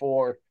number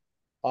 4.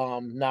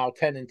 Now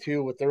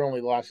 10-2 with their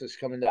only losses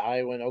coming to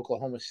Iowa and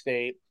Oklahoma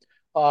State.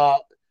 Uh,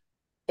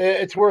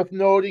 it's worth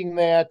noting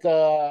that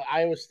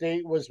Iowa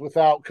State was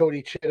without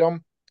Cody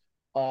Chittum.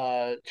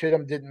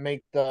 Chittum didn't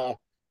make the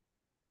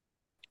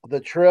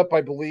trip.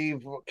 I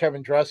believe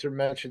Kevin Dresser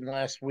mentioned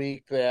last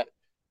week that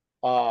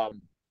a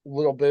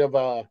little bit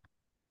of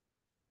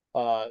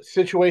a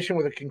situation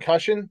with a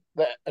concussion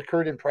that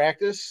occurred in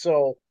practice,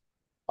 so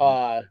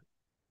uh,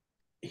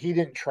 he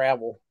didn't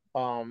travel.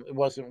 It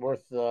wasn't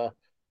worth the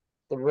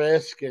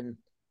risk, and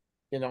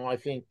I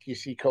think you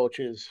see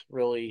coaches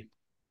really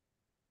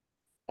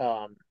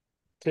um,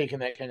 taking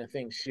that kind of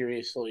thing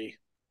seriously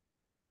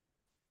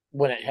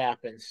when it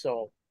happens.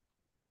 So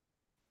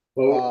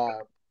Well,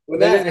 uh, when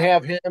they that didn't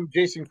have him.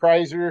 Jason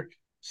Kreiser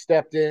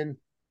stepped in.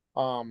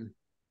 Um,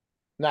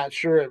 Not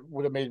sure it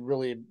would have made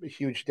really a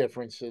huge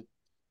difference at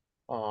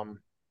um,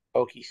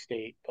 Okie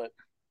State, but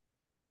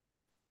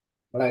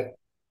right,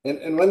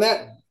 and when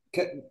that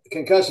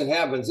concussion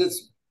happens,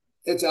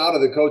 it's out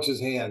of the coach's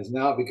hands.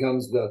 Now it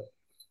becomes the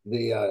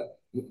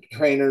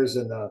trainers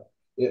and the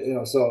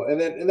so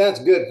and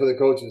that's good for the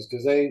coaches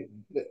because they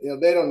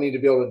don't need to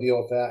be able to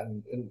deal with that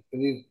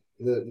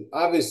and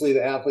obviously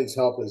the athlete's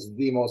health is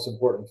the most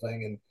important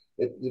thing and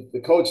if the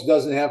coach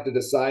doesn't have to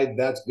decide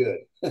that's good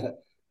at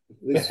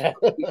least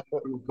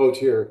from the coach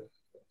here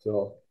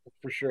so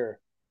for sure.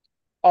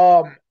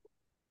 Um,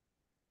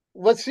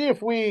 let's see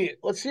if we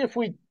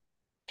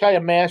kind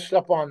of mashed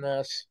up on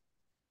this.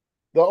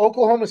 The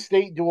Oklahoma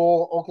State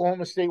duel,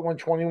 Oklahoma State won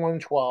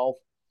 21-12.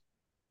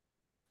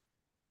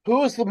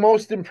 Who is the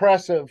most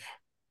impressive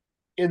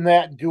in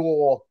that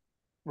duel,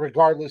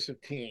 regardless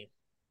of team?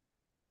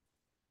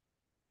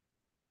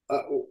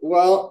 uh,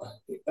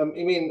 well I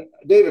mean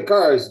David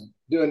Carr is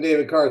doing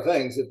David Carr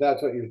things if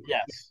that's what you're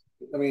Yes.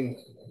 I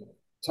mean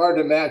it's hard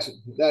to match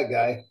that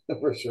guy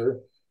for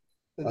sure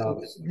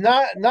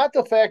Not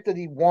the fact that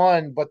he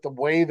won, but the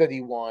way that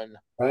he won.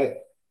 right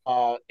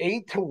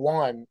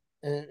 8-1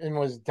 and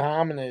was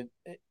dominant.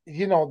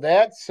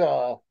 That's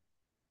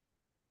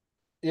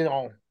you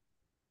know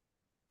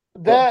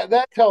well,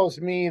 that tells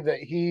me that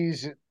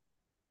he's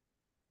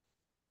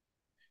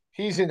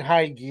in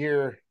high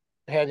gear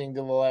heading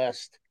to the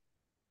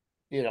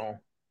you know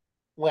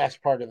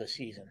last part of the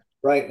season.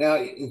 right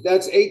now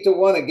that's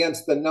 8-1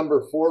 against the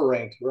number 4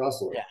 ranked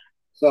wrestler Yeah.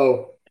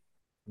 so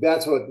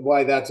that's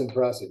why that's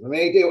impressive. I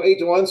mean,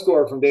 8-1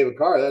 score from David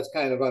Carr. That's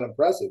kind of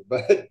unimpressive,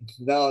 but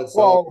now it's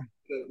Well,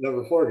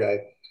 number 4 guy.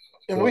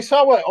 and we So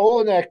saw what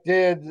Olenek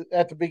did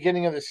at the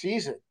beginning of the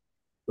season.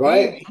 He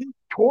right, he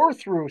tore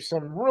through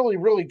some really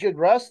really good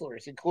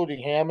wrestlers,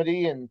 including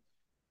Hamady and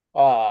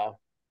uh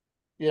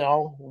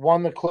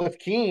won the Cliff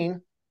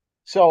Keen.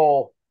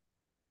 So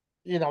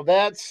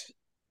that's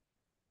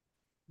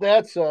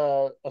that's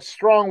a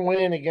strong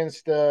win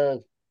against a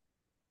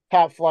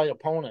top flight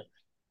opponent.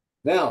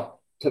 Now,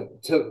 to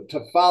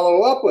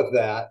follow up with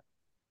that,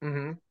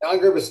 Mm-hmm.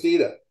 Younger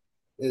Bastida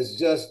is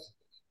just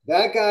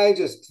that guy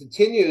just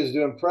continues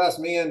to impress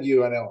me and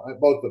you. I know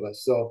both of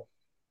us. So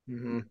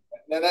Mm-hmm.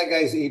 and that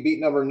guy's he beat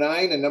number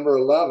 9 and number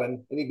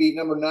 11, and he beat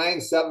number 9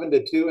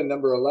 7-2 and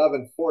number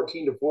 11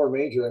 14-4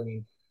 major. I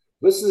mean,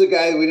 this is a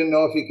guy that we didn't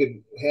know if he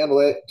could handle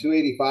it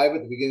 285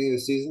 at the beginning of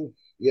the season.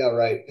 Yeah,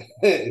 right.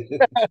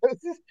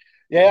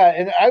 Yeah,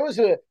 and I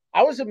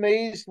was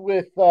amazed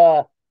with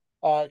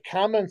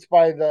comments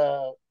by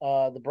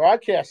the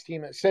broadcast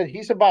team that said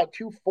he's about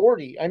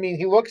 240. I mean,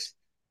 he looks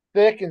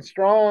thick and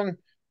strong,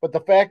 but the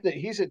fact that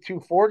he's at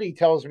 240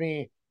 tells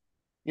me,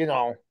 you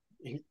know,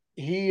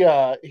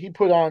 he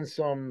put on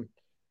some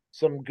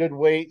good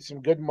weight,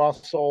 some good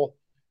muscle,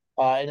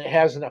 and it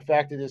hasn't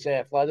affected his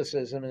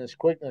athleticism and his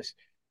quickness.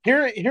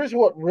 Here's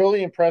what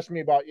really impressed me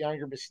about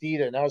Younger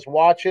Bastida, and I was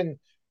watching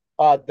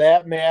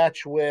that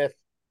match with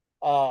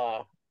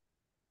uh,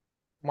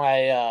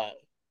 my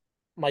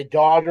my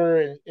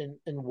daughter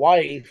and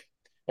wife,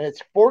 and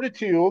it's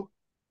 4-2.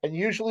 And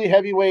usually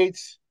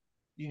heavyweights,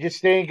 you just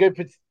stay in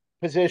good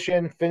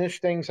position, finish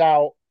things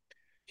out.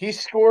 He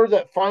scored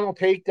that final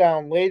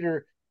takedown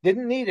later,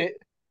 didn't need it.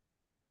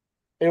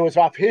 It was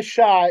off his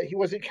shot. He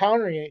wasn't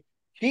countering it.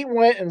 He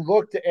went and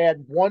looked to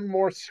add one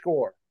more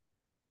score,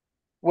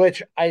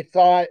 which I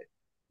thought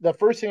the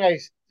first thing I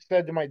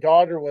said to my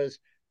daughter was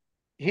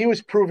he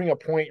was proving a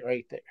point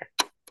right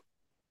there.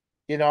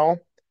 You know,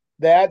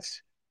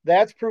 that's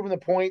that's proving the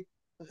point,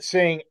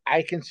 saying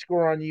I can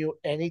score on you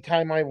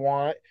anytime I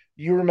want.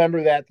 You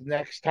remember that the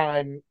next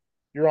time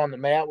you're on the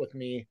mat with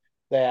me,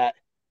 that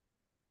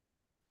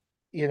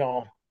you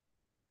know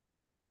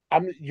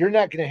you're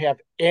not going to have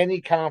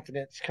any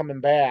confidence coming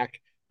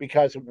back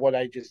because of what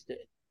I just did.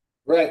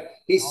 Right.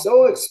 He's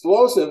so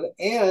explosive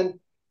and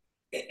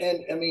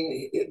I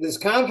mean his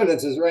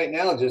confidence is right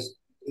now just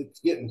it's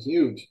getting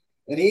huge.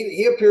 And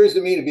he appears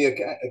to me to be a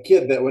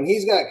kid that when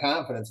he's got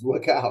confidence,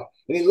 look out.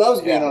 And he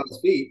loves being Yeah. on his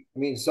feet. I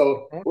mean,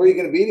 so where are you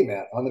going to beat him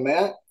at? On the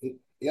mat?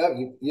 Yeah,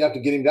 you have to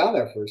get him down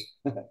there first.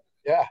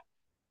 Yeah.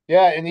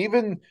 Yeah, and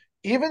even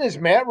his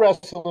mat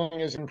wrestling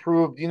has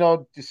improved.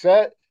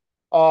 Gazette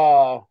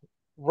uh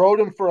rode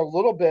him for a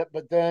little bit,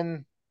 but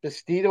then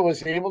Bastida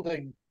was able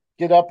to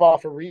get up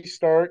off a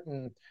restart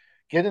and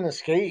get an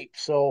escape.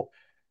 So,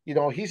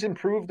 he's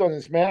improved on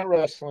his mat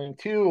wrestling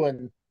too,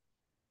 and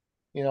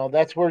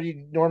that's where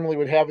you normally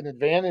would have an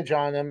advantage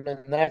on him,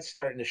 and that's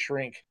starting to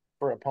shrink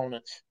for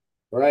opponents.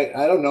 Right.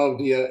 I don't know.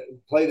 Do you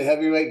play the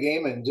heavyweight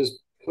game and just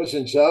push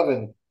and shove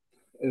and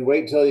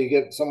wait till you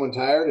get someone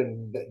tired?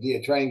 And do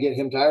you try and get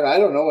him tired? I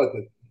don't know what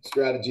the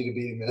strategy to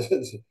beat him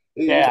is.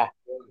 Yeah.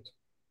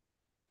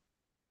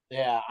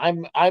 Yeah,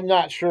 I'm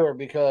not sure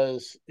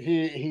because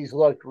he's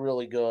looked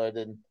really good,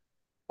 and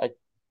I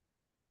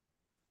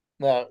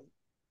that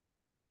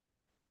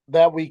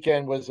that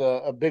weekend was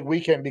a big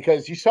weekend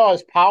because you saw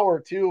his power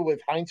too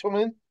with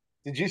Heinzelman.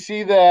 Did you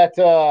see that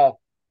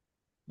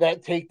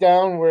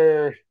takedown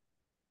where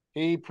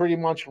he pretty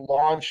much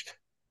launched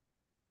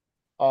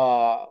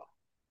uh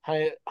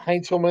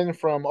Heinzelman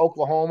from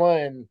Oklahoma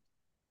and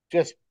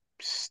just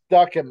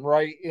stuck him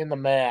right in the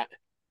mat,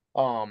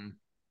 um,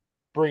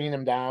 bringing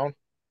him down.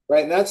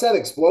 Right. And that's that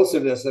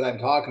explosiveness that I'm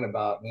talking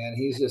about, man.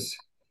 He's just,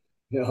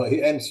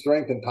 and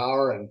strength and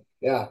power. And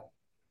yeah.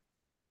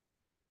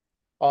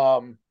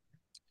 Um,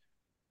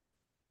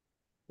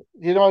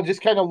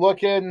 just kind of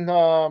looking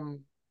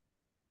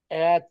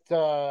at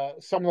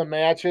some of the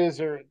matches,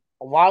 or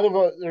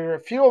there are a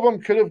few of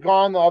them could have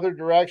gone the other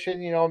direction.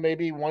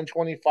 Maybe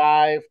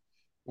 125,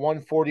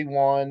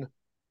 141.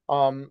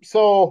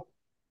 So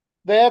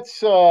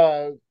that's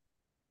you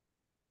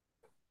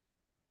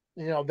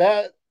know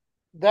that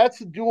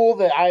that's a duel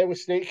that Iowa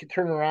State could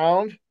turn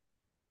around,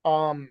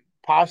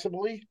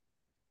 possibly.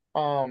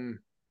 Um,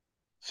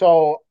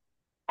 so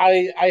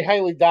I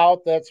highly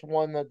doubt that's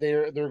one that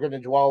they're going to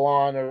dwell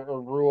on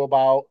or rue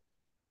about.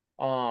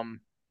 Um,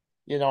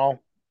 you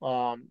know,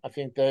 I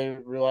think they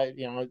realize,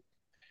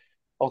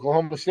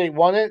 Oklahoma State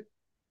won it.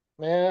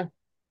 Yeah,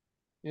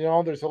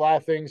 there's a lot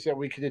of things that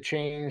we could have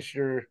changed,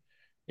 or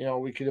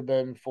we could have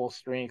been full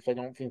strength. I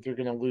don't think they're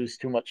going to lose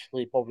too much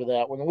sleep over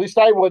that one. At least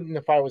I wouldn't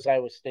if I was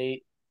Iowa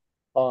State,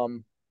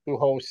 who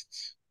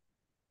hosts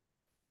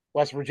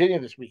West Virginia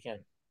this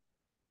weekend.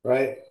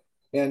 Right.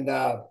 And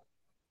so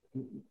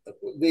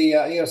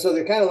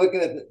they're kind of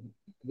looking at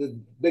the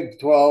Big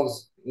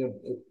 12s,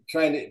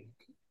 trying to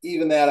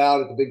even that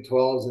out at the Big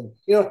 12s.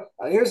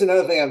 And, here's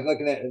another thing I'm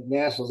looking at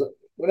nationals.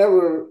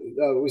 Whenever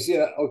we see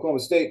an Oklahoma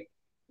State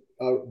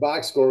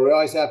box score, we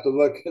always have to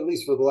look, at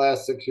least for the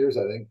last 6 years,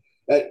 I think,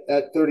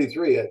 at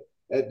 33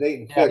 at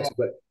Dayton Yeah, Fix.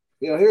 But,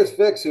 here's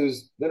Fix,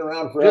 who's been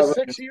around just forever.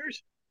 6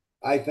 years,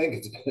 I think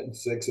it's been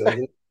 6,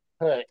 hasn't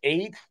it?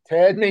 8,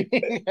 10,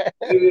 maybe.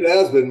 Maybe it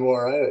has been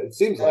more. It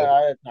seems like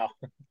it. No,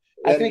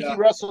 I And think he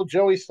wrestled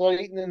Joey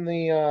Slayton in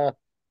the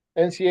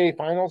NCAA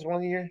finals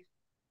one year.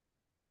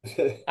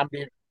 I'm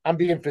being I'm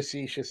being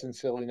facetious and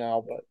silly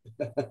now,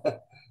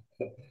 but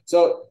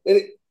so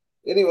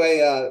anyway,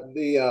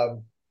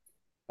 the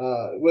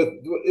with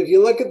if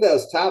you look at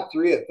those top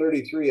three at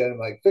 33, I'm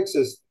like Fix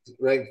is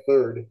ranked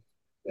third,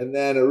 and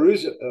then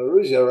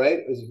Aruja, right,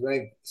 is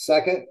ranked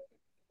second,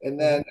 and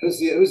then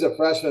Mhm. who's a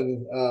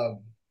freshman?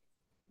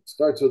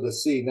 Starts with a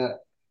C, not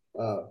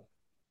uh,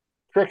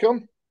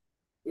 Crickham.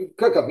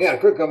 Crookham. Yeah,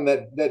 Crookham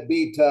that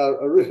beat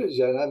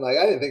Aruja, and I'm like,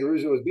 I didn't think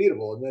Aruja was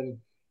beatable, and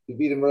then he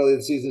beat him early in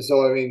the season.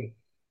 So I mean,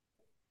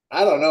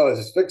 I don't know.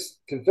 Is Fix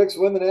can Fix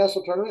win the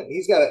national tournament?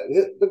 He's got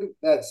to look at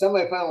that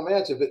semifinal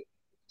match. If it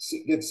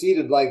gets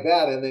seeded like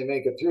that and they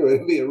make it through,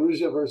 it'll be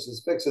Aruja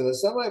versus Fix in the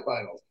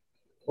semifinals.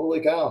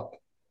 Holy cow!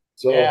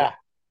 So Yeah.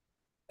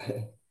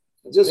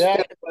 just Yeah.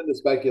 kind of fun to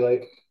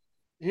speculate.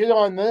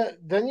 And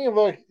then you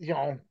look,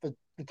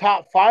 the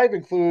top five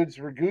includes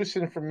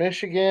Ragusin from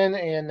Michigan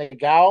and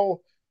Nagao,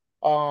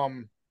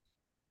 um,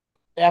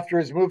 after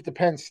his move to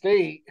Penn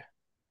State.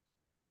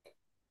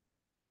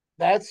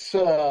 That's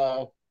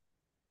you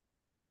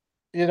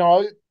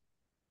know,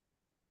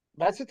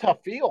 that's a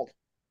tough field.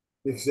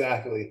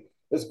 Exactly.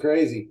 That's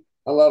crazy.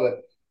 I love it.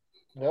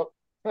 Yep.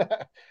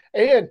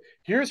 And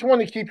here's one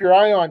to keep your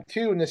eye on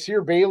too,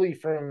 Nasir Bailey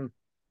from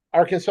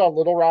Arkansas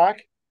Little Rock.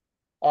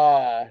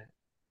 Uh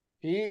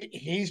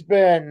he's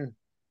been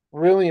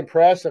really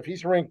impressive.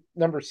 He's ranked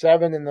number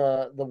 7 in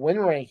the win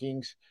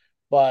rankings,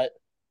 but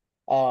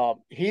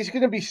he's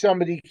going to be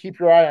somebody to keep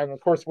your eye on. Of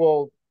course,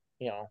 you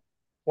know,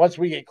 once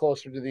we get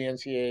closer to the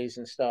NCAAs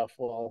and stuff,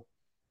 we'll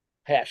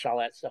hash all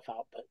that stuff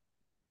out. But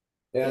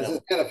Yeah, you it's know,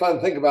 just kind of fun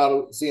to think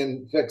about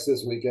seeing Fix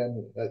this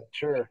weekend. But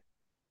sure,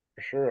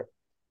 for sure.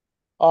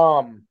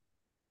 Um,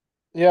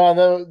 yeah,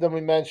 and then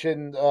we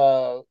mentioned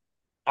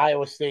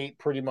Iowa State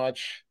pretty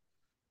much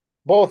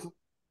both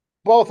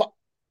both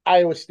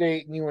Iowa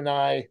State and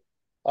UNI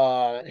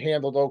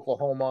handled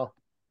Oklahoma.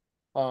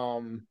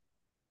 Um,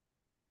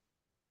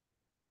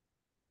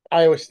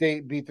 Iowa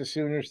State beat the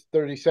Sooners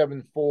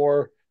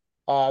 37-4.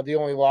 The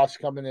only loss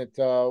coming at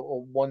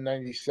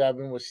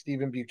 197 was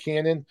Stephen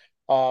Buchanan,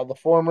 the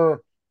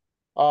former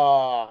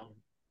uh,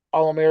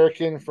 All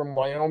American from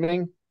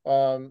Wyoming,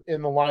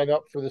 in the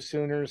lineup for the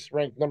Sooners,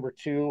 ranked number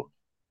 2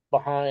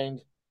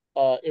 behind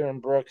Aaron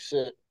Brooks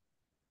at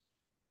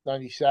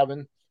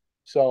 97.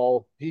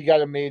 So he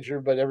got a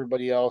major, but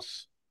everybody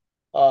else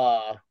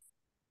uh,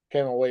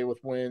 came away with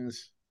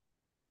wins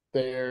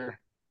there.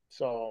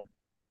 So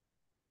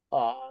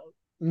Uh,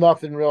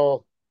 nothing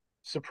real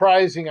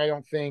surprising, I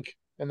don't think,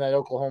 in that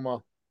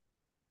Oklahoma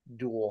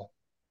duel.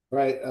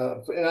 right,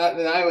 in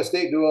Iowa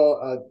State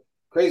duel,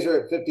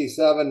 Crazer at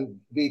 57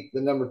 beat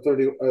the number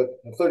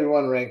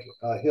 31 ranked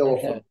Hill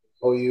from Okay.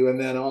 OU, and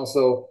then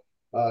also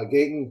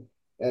Gayton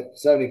at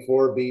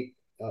 74 beat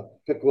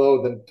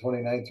Piccolo, the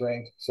 29th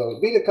ranked. So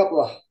beat a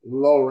couple of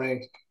low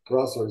ranked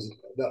wrestlers.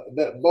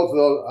 Both of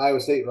those Iowa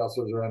State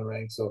wrestlers are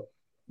unranked. So,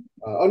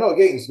 oh no,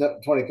 Gayton's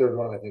 23rd.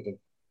 What am I thinking?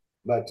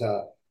 But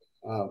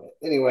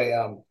anyway,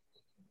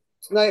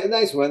 it's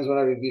nice wins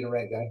whenever you beat a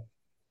ranked guy.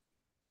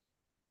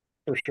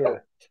 For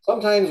sure.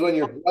 Sometimes when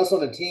you're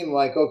wrestling a team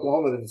like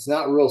Oklahoma that's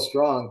not real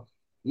strong,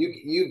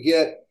 you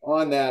get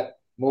on that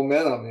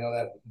momentum. You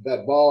know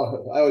that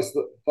ball. I always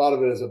thought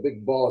of it as a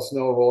big ball of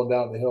snow rolling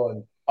down the hill,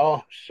 and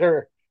Oh,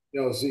 sure.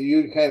 so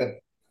you kind of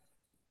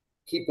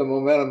keep the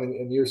momentum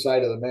in your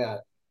side of the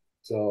mat.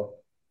 So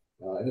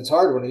and it's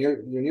hard when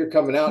you're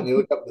coming out and you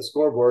look up at the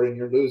scoreboard and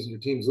you're losing, your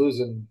team's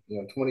losing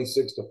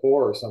 26-4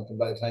 or something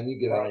by the time you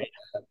get out of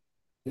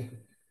Right.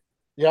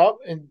 Yep.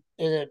 And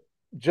it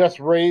just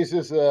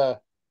raises the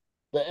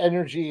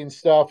energy and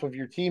stuff of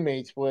your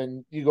teammates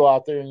when you go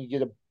out there and you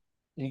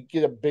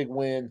get a big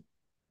win.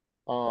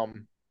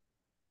 Um,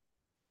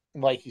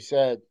 like you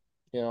said,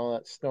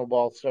 that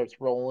snowball starts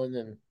rolling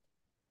and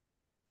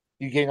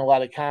you gain a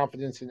lot of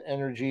confidence and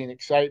energy and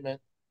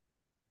excitement.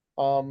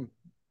 Um,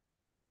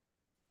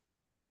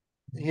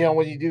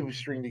 when you do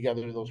string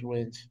together those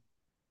wins.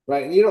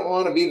 right, and you don't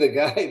want to be the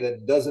guy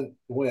that doesn't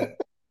win.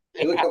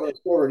 You look Yeah. up at the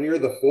score and you're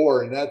the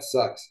 4, and that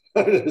sucks.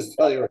 I'm just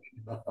tell you right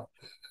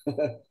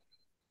now.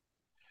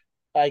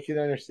 I can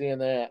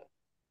understand that.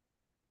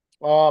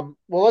 Well,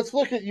 let's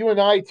look at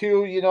UNI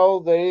too.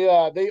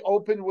 They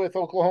opened with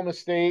Oklahoma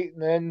State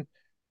and then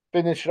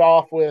finished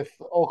off with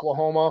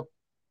Oklahoma.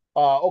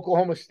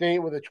 Oklahoma State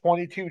with a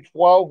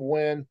 22-12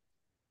 win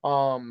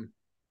um,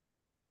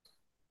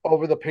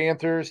 over the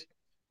Panthers.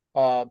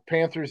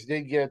 Panthers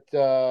did get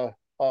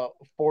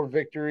 4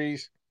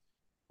 victories.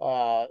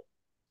 Uh,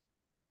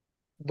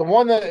 the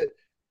one that a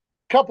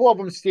couple of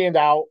them stand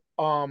out.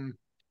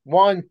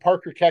 One,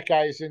 Parker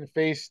Keckeisen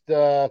faced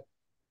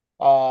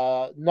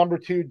number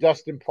 2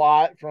 Dustin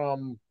Plott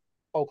from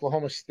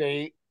Oklahoma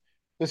State.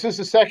 This is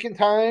the second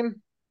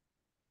time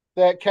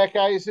that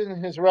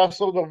Keckeisen has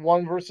wrestled a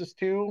 1 versus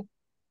 2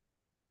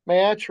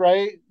 match,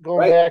 right? Going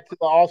Right. back to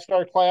the All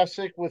Star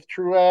Classic with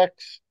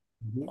Truex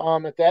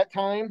Mhm. at that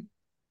time,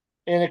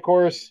 and of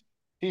course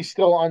he's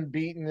still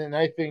unbeaten. And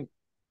I think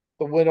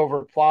the win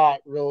over Plott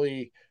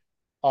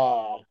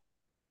uh,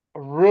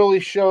 really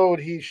showed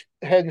he's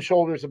head and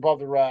shoulders above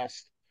the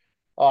rest,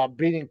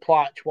 beating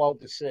Plott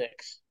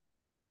 12-6.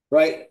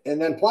 right. And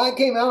then Ply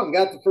came out and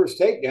got the first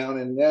takedown,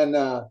 and then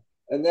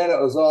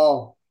it was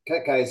all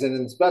Hawkeyes,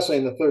 and especially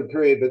in the third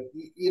period. But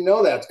you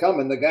know that's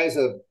coming. The guy's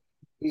a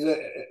he's a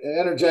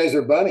an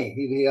Energizer bunny.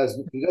 He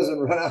doesn't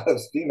run out of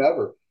steam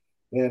ever.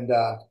 And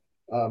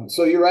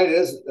so you're right. It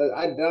is.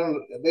 I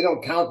don't. They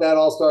don't count that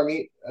All Star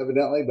meet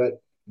evidently,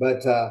 but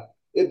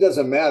it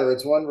doesn't matter.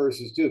 It's one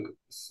versus two.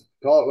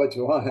 Call it what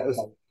you want.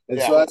 And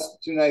Yeah, so that's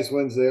two nice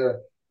wins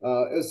there.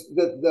 It's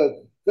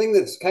the thing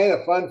that's kind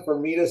of fun for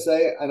me to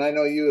say, and I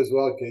know you as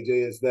well,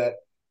 KJ,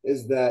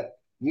 is that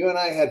you and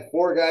I had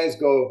four guys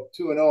go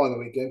 2-0 on the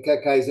weekend,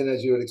 Kekheisen,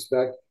 as you would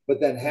expect, but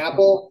then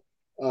Happel,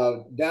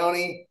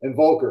 Downey, and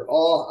Volker,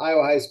 all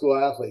Iowa high school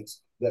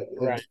athletes. And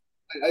right.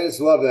 I just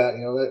love that.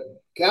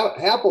 That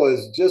Happel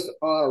is just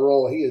on a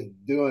roll. He is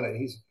doing it.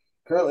 He's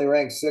currently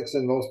ranked 6th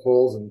in most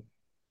polls, and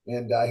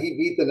he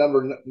beat the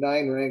number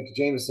 9 ranked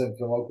Jameson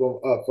from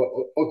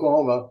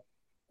Oklahoma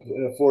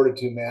in a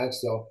 4-2 match.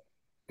 So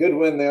good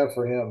win there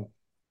for him.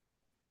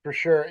 For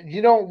sure.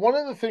 One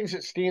of the things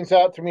that stands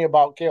out to me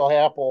about Cale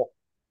Happel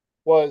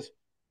was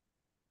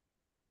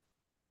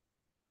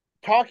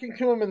talking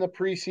to him in the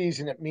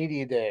preseason at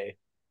media day.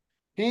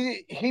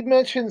 He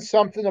mentioned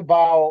something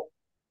about,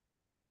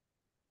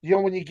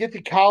 when you get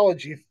to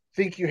college, you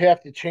think you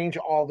have to change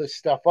all this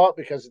stuff up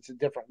because it's a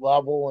different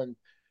level and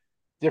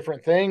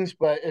different things,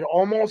 but it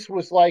almost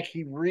was like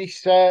he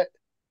reset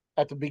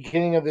at the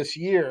beginning of this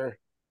year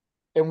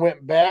and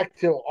went back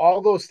to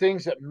all those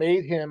things that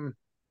made him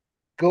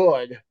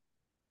good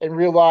and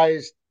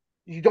realized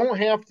you don't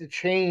have to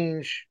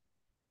change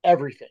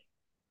everything,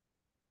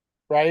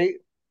 right?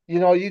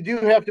 You do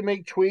have to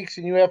make tweaks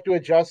and you have to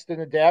adjust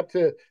and adapt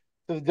to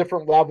the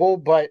different level,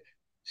 but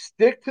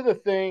stick to the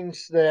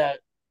things that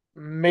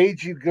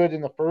made you good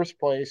in the first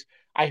place.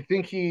 I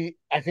think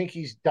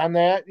he's done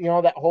that.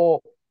 That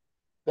whole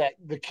that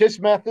the KISS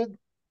method,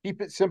 keep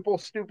it simple,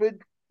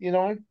 stupid. You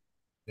know,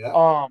 Yeah.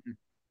 um,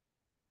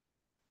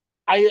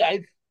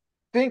 I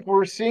think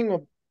we're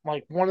seeing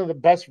like one of the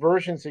best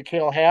versions of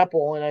Cale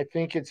Happel, and I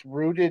think it's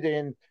rooted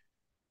in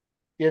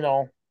you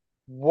know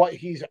what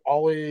he's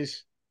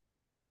always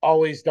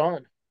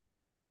done.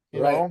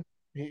 You Right. know,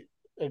 he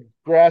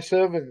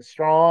aggressive and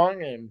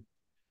strong, and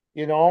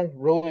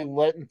really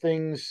letting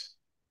things.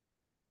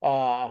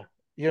 Uh,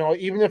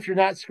 even if you're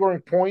not scoring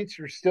points,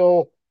 you're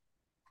still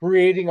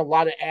creating a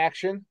lot of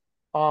action,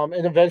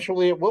 and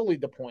eventually it will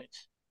lead to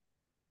points.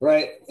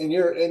 Right. And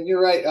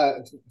you're right.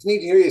 It's neat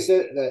to hear you say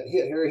that,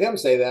 hear him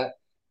say that.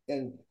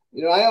 And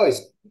I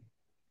always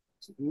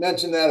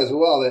mention that as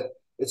well, that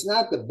it's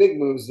not the big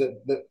moves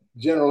that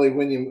generally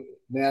win you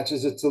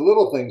matches. It's the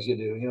little things you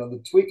do,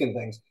 the tweaking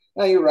things.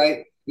 Now you're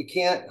right. You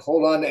can't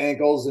hold on to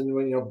ankles and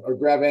or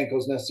grab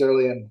ankles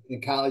necessarily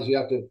in college. You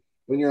have to,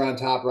 when you're on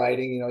top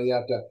riding, you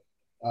have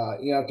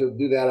to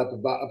do that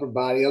upper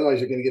body. Otherwise,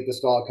 you're going to get the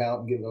stall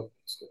count and give up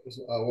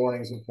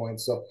warnings and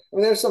points. So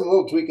there's some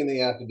little tweaking that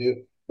you have to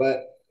do.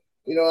 But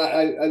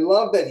I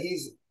love that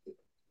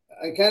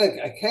I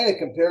kind of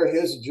compare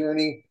his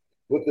journey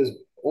with his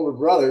older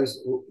brothers.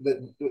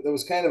 That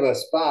was kind of a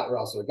spot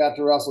wrestler. Got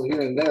to wrestle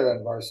here and there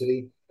on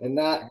varsity, and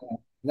not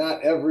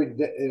every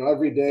day,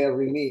 every day,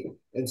 every meet.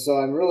 And so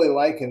I'm really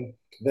liking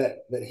that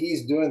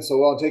he's doing so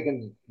well,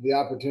 taking the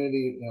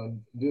opportunity,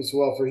 doing so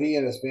well for he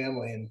and his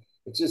family. And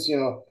it's just,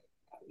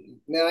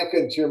 man, I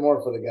couldn't cheer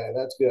more for the guy.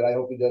 That's good. I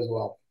hope he does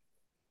well.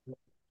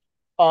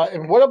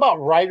 And what about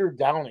Ryder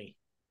Downey?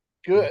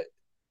 Good.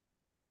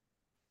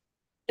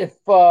 If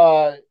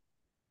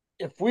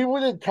we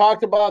would have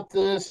talked about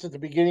this at the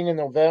beginning of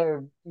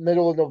November,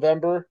 middle of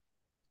November,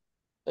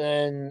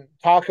 and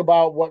talk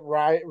about what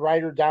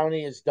Ryder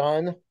Downey has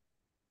done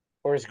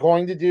or is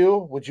going to do,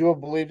 would you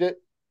have believed it?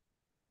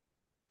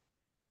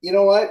 You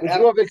know what? Would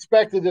you have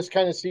expected this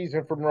kind of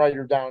season from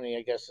Ryder Downey?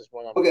 I guess is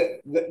what I'm. Okay,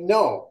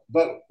 no,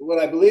 but would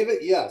I believe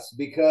it? Yes,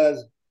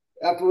 because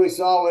after we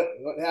saw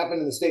what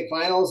happened in the state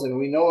finals, and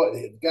we know it,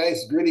 the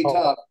guy's gritty Oh,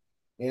 tough,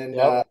 and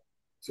yep.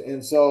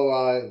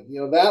 so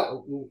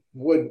that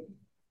would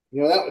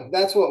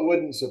that's what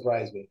wouldn't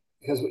surprise me,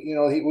 because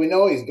we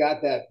know he's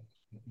got that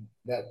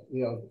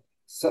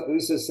so, we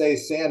used to say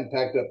sand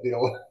packed up the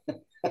old.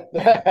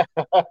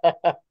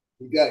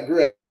 He got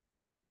grit.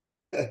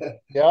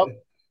 Yep.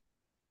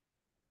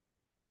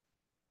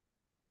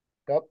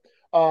 Yep.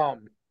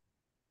 Um,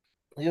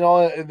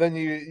 and then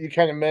you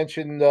kind of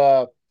mentioned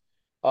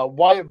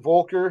Wyatt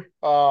Volker.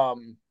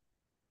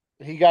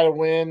 He got a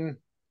win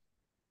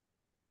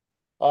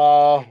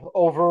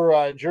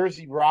over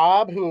Jersey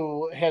Rob,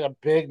 who had a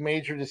big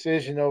major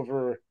decision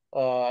over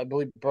I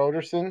believe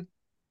Broderson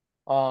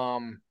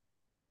um,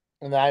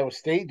 in the Iowa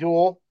State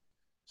duel.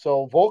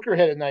 So Volker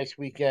had a nice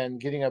weekend,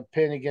 getting a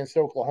pin against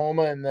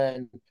Oklahoma, and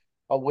then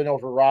a win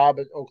over Rob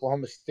at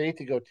Oklahoma State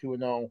to go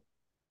 2-0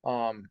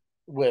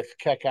 with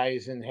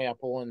Kekheisen,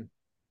 Happel, and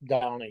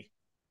Downey.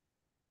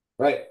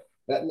 Right.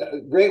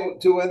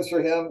 Great 2 wins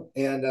for him.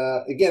 And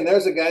again,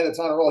 there's a guy that's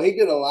on a roll. He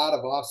did a lot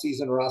of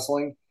off-season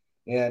wrestling,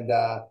 and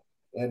I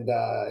think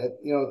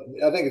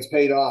it's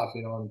paid off.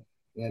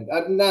 And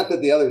not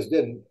that the others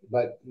didn't,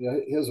 but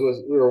his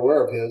was, we were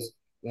aware of his,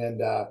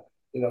 and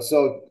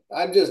So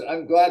I'm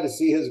glad to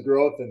see his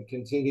growth and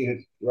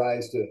continued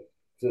rise to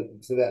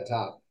that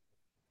top.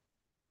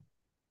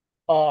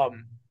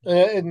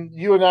 And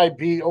UNI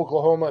beat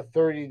Oklahoma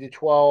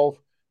 30-12.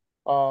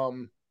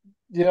 Um,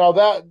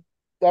 that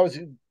was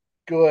a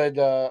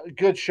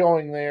good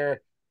showing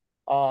there.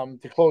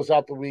 To close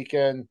out the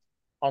weekend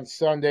on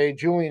Sunday.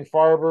 Julian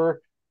Farber,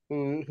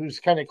 who's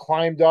kind of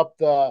climbed up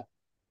the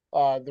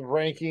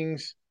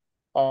rankings,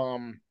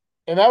 and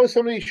that was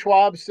somebody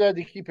Schwab said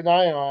to keep an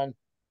eye on.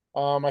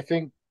 I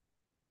think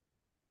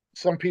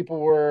some people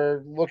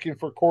were looking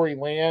for Corey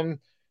Land,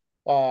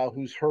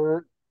 who's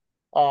hurt,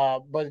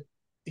 but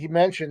he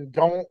mentioned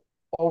don't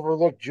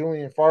overlook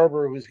Julian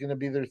Farber, who's going to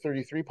be their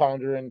 33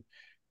 pounder,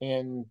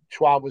 and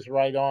Schwab was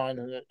right on,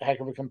 and a heck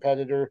of a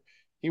competitor.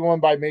 He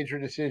won by major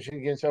decision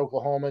against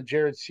Oklahoma.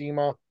 Jared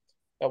Sema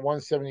at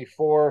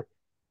 174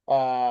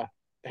 had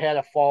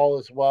a fall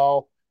as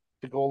well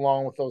to go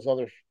along with those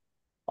other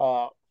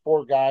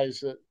four guys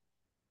that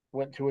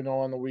went 2-0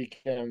 on the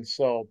weekend.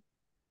 So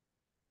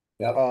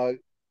Yep. uh,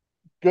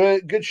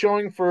 good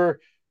showing for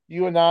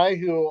UNI,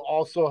 who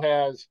also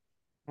has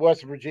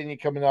West Virginia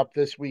coming up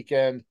this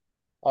weekend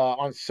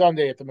on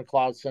Sunday at the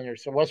McLeod Center.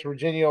 So West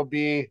Virginia will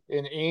be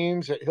in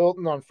Ames at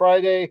Hilton on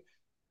Friday,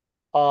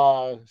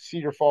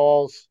 Cedar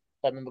Falls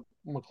at the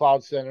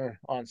McLeod Center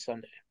on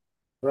Sunday.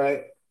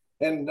 Right.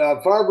 And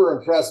Farber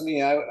impressed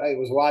me. I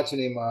was watching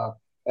him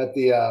at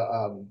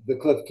the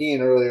Cliff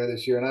Keen earlier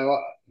this year, and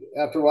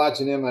after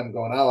watching him, I'm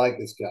going, I like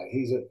this guy.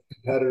 He's a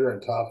competitor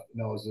and tough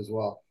nose as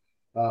well.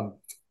 Um,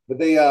 I'm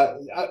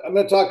going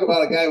to talk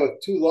about a guy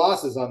with two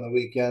losses on the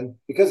weekend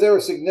because they were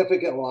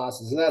significant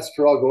losses, and that's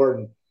Terrell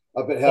Gordon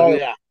up at Oh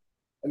heavyweight. yeah,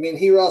 I mean,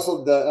 he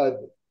wrestled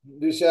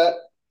Duchette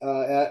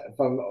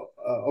from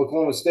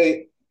Oklahoma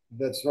State,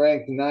 that's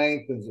ranked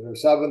ninth or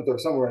seventh or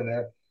somewhere in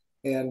there,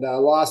 and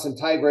lost in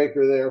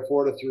tiebreaker there,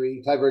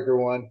 4-3, tiebreaker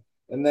one,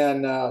 and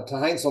then to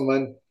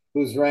Heinzelman,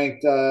 who's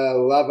ranked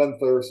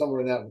 11th or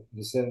somewhere in that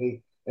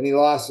vicinity, and he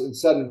lost in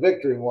sudden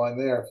victory one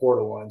there,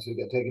 4-1, so he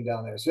got taken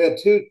down there. So he had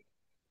two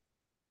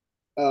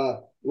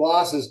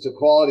losses to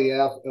quality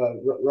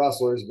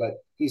wrestlers,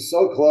 but he's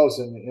so close,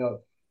 and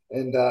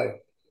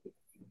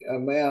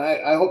man,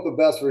 I hope the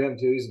best for him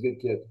too. He's a good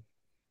kid.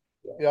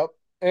 yep.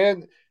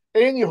 And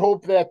you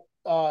hope that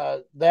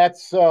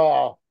that's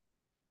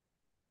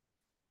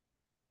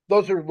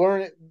those are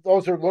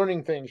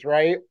learning things,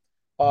 right?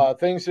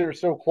 Things that are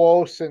so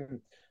close,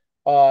 and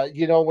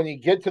when you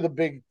get to the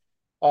big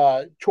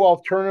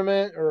 12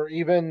 tournament, or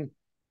even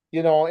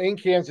in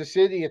Kansas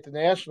City at the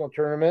national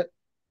tournament,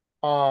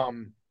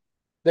 um,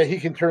 that he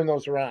can turn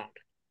those around.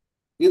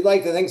 You'd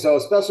like to think so,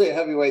 especially at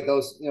heavyweight.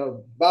 Those,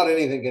 about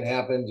anything can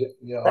happen.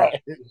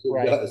 Right, It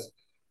right. does.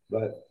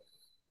 But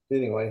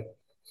anyway,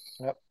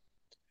 Yep.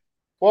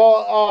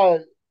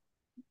 Well,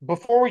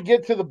 before we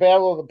get to the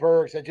Battle of the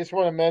Bergs, I just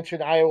want to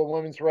mention Iowa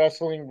women's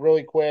wrestling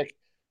really quick.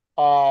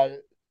 Uh,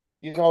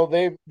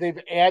 they've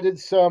added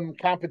some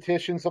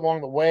competitions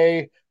along the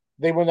way.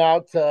 They went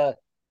out to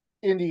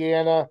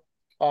Indiana,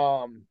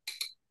 um,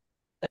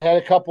 had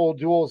a couple of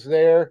duels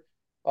there.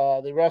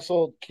 They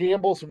wrestled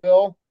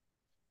Campbellsville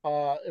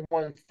and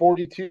won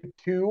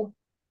 42-2.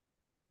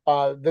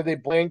 Then they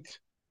blanked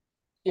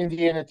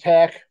Indiana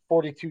Tech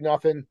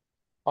 42-0.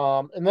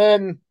 And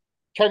then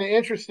kind of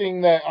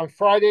interesting that on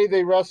Friday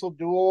they wrestled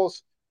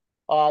duels.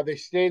 They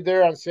stayed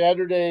there on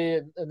Saturday,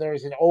 and there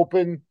was an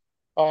open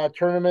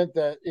tournament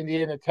that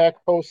Indiana Tech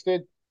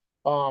hosted.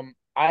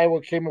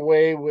 Iowa came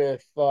away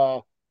with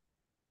a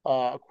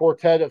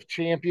quartet of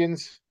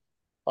champions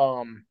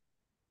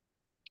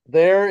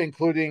there,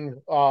 including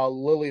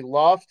Lily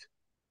Luft.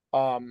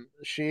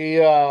 She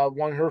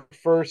won her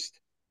first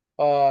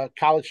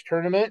college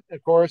tournament.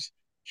 Of course,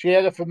 she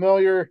had a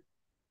familiar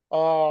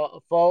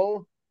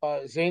foe,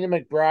 Zayna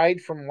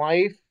McBride from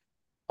Life.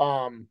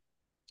 Um,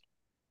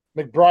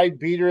 McBride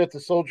beat her at the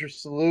Soldier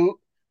Salute.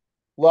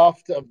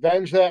 Luft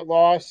avenged that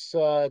loss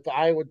at the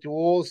Iowa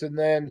duels, and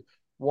then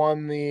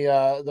won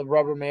the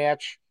rubber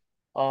match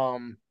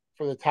for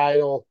the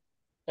title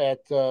at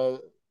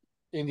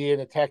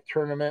Indiana Tech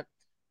tournament.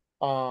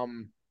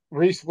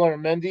 Reese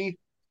Laramendi,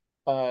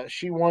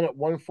 she won at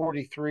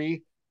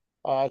 143.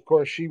 Of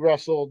course, she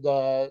wrestled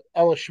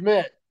Ella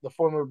Schmidt, the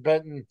former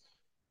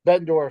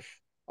Bettendorf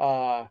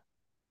uh,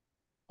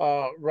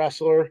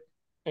 wrestler,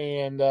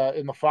 and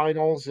in the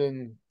finals,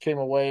 and came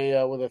away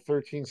with a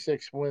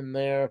 13-6 win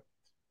there.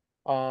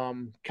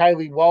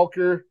 Kylie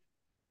Welker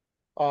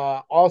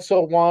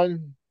also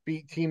won,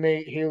 beat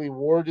teammate Haley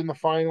Ward in the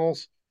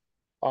finals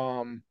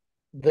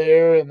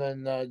there, and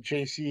then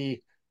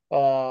JC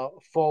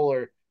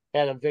Fuller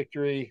had a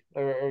victory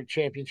or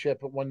championship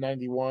at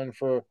 191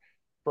 for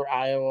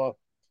Iowa.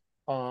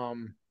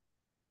 Um,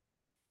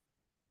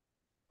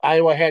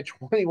 Iowa had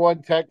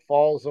 21 tech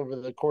falls over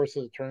the course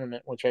of the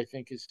tournament, which I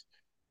think is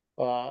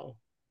uh,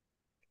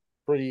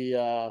 pretty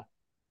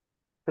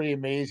pretty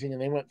amazing,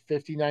 and they went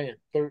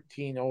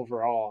 59-13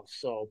 overall.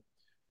 So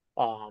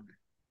um,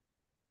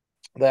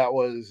 that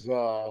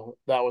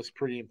was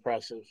pretty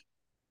impressive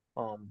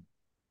um,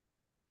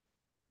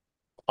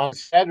 on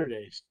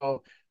Saturday.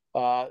 So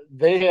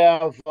They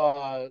have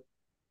a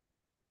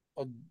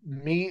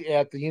meet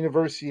at the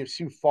University of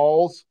Sioux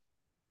Falls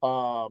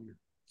um,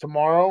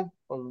 tomorrow,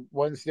 on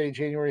Wednesday,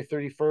 January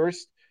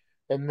 31st.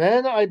 And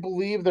then I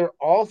believe they're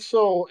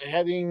also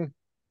adding.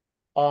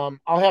 I'll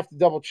have to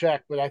double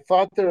check, but I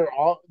thought they're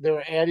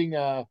adding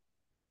a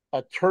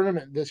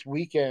tournament this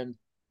weekend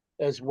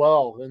as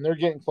well, and they're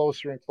getting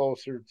closer and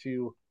closer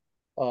to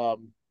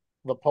um,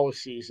 the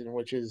postseason,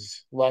 which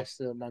is less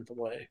than a month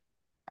away.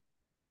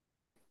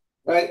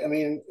 Right. I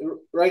mean,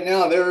 right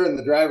now they're in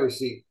the driver's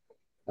seat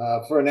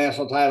for a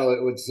national title.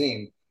 It would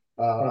seem.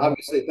 Mhm.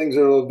 Obviously, things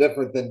are a little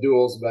different than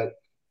duels, but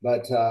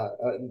they've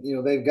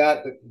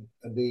got they're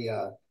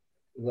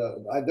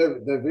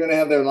going to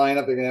have their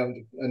lineup. They're going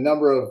to have a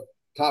number of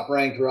top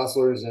ranked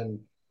wrestlers, and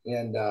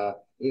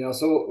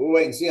so we'll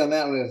wait and see on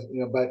that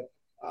one. But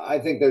I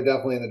think they're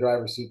definitely in the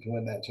driver's seat to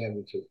win that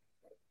championship.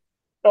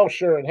 Oh,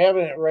 sure, and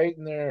having it right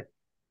in their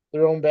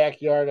own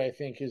backyard, I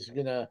think, is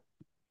gonna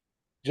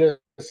just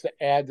to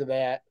add to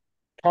that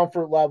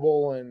comfort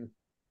level, and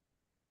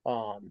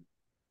um,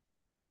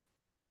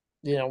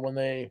 when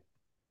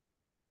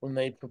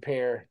they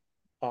prepare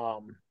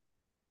um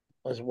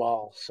as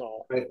well.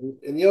 So Right,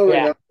 and you'll yeah,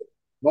 remember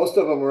most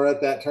of them were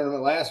at that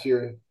tournament last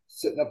year,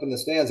 sitting up in the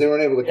stands. They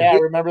weren't able to yeah,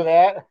 compete. remember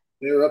that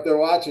They were up there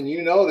watching.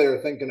 They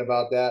were thinking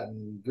about that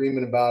and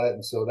dreaming about it,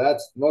 and so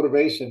that's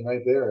motivation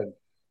right there. And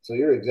so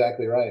you're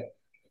exactly right.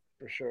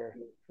 for sure,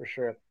 for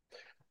sure.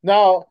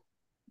 Now,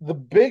 the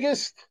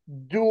biggest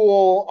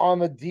duel on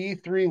the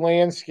D3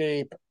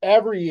 landscape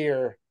every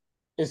year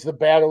is the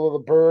Battle of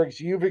the Bergs.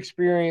 You've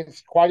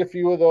experienced quite a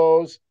few of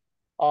those.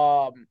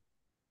 Um,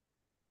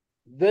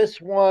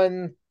 this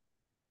one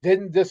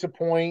didn't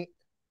disappoint.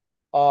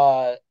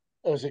 It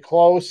was a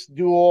close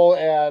duel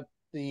at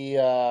the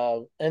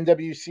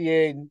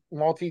NWCA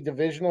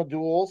multi-divisional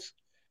duels.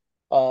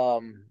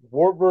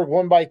 Wartburg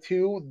won by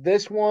 2.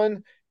 This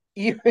one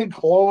even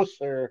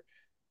closer.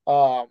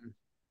 Um,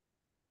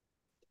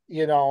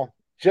 you know,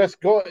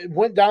 just go it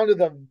went down to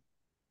the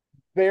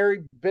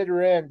very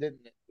bitter end,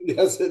 didn't it?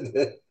 Yes, it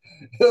did.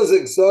 It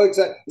was so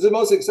exciting. It was the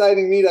most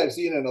exciting meet I've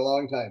seen in a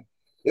long time.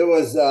 It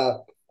was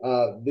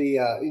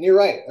and you're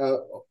right.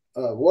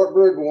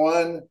 Wartburg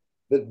won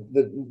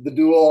the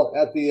duel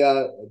at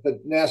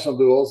the national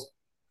duels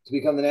to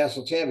become the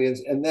national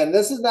champions. And then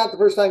this is not the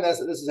first time this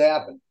has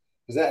happened,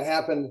 because that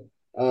happened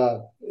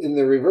in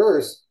the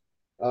reverse.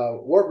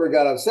 Wartburg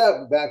got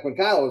upset back when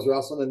Kyle was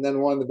wrestling, and then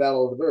won the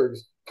Battle of the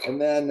Bergs. And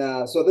then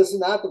so this is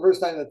not the first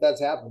time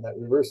that's happened. That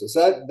reverses.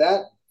 So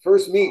that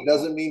first meet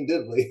doesn't mean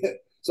diddly.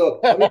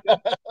 So let me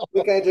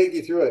kind of take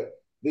you through it.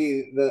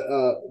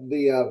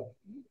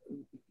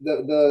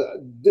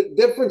 The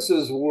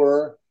differences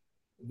were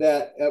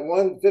that at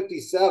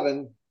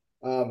 157,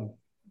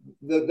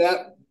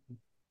 that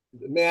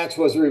match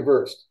was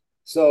reversed.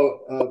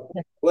 So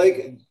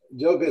Blake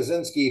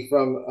Jokaczynski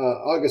from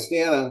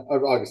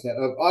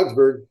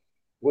Augsburg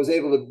was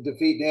able to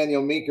defeat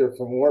Daniel Meeker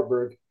from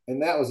Wartburg,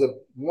 and that was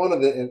one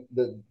of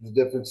the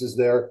differences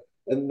there.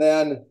 And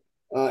then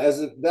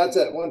that's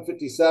at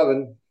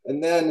 157,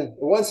 and then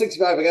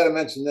 165. I got to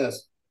mention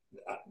this.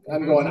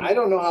 I'm Mhm. going. I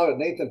don't know how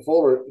Nathan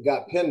Fuller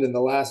got pinned in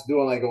the last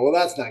duel, and I go, well,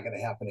 that's not going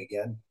to happen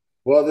again.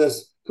 Well,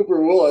 this Cooper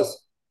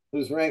Willis,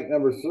 who's ranked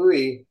number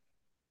 3,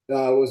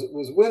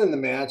 was winning the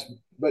match,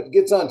 but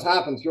gets on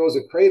top and throws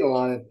a cradle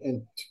on it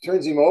and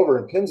turns him over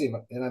and pins him.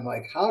 And I'm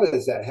like, how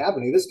does that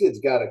happen? This kid's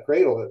got a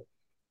cradle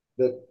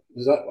that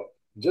is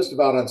just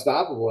about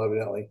unstoppable,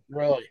 evidently.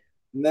 Really?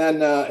 And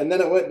then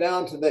it went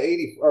down to the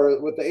 80 or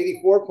with the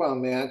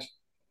 84-pound match.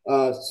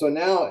 So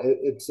now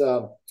it's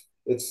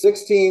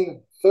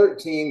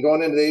 16-13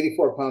 going into the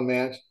 84-pound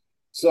match.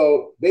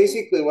 So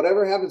basically,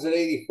 whatever happens at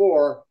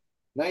 84,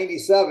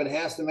 97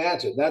 has to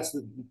match it. That's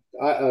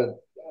the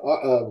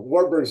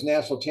Wartburg's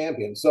national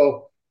champion.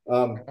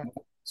 Um,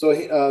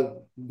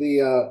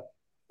 the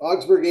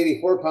Augsburg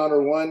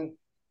 84-pounder won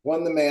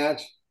the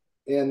match,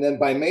 and then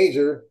by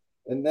major,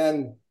 and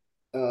then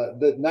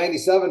the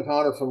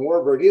 97-pounder from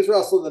Wartburg, he was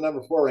wrestling the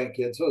number 4 ranked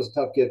kid, so it was a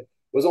tough kid,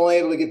 was only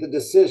able to get the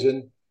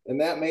decision, and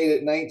that made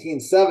it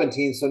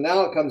 19-17. So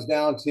now it comes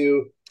down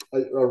to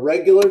a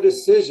regular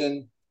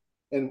decision,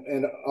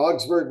 and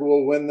Augsburg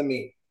will win the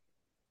meet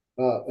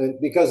and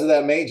because of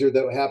that major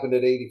that happened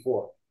at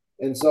 84.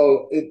 And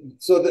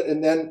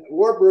and then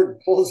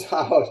Wartburg pulls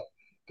out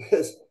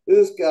this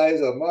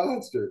guy's a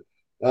monster.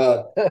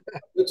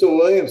 Mitchell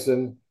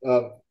Williamson,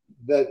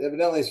 that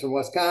evidently is from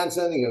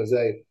Wisconsin. He was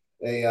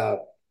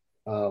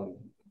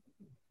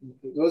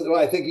well,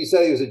 I think you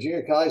said he was a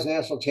junior college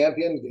national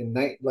champion in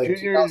like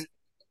Junior,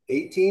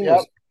 2018 or yep.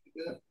 something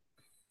like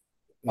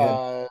that. And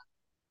Uh,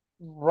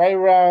 right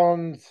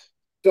around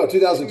no,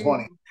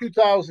 2020.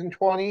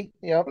 2020.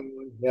 Yep.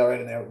 Yeah, right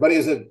in there. But he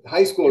was a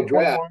high school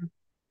grad 2021.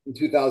 in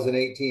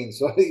 2018,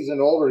 so he's an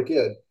older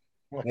kid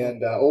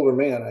and older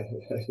man,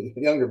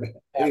 younger man.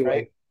 Yeah, right.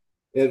 Anyway,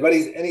 yeah, but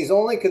he's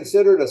only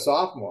considered a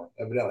sophomore,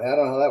 evidently. I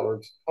don't know how that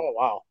works, Oh,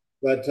 wow.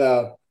 but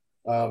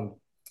um,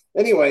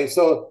 anyway,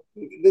 so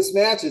this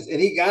match is,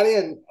 and he got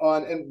in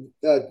on, and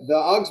the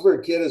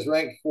Augsburg kid is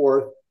ranked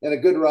 4th and a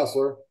good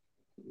wrestler,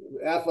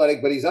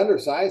 athletic, but he's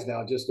undersized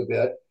now just a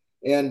bit.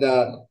 And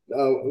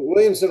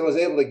Williamson was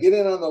able to get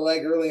in on the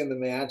leg early in the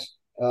match.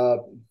 I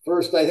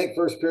think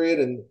first period,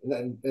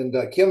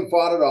 and Kim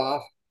fought it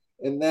off,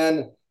 and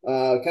then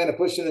kind of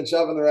pushing and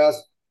shoving the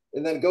rest,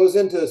 and then goes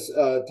into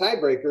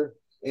tiebreaker,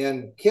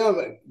 and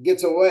Kim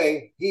gets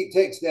away. He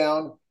takes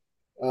down,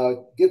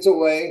 gets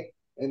away,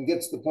 and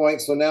gets the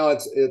point. So now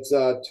it's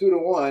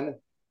 2-1,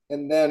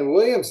 and then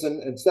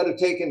Williamson, instead of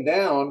taking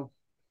down,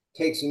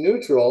 takes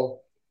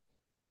neutral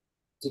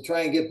to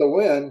try and get the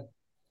win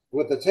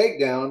with the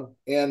takedown,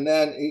 and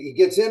then he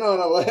gets in on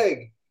a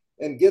leg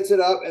and gets it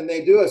up, and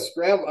they do a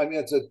scramble. I mean,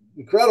 it's an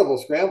incredible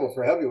scramble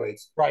for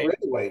heavyweights, Right. for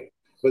anyway,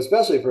 but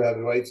especially for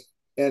heavyweights.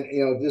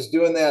 And just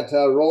doing that,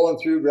 rolling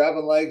through,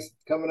 grabbing legs,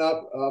 coming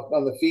up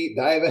on the feet,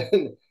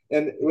 diving,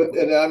 and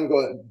I'm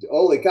going,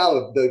 holy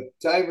cow! The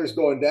timer's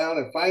going down,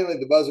 and finally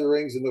the buzzer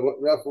rings, and the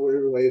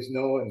referee waves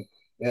no,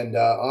 and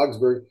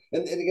Augsburg,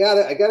 and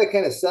I got to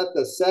kind of set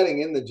the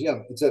setting in the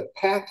gym. It's a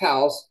packed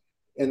house.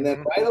 And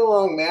then right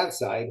along that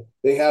side,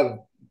 they have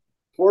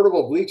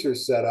portable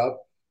bleachers set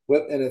up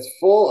and it's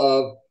full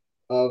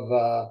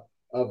of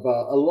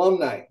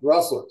alumni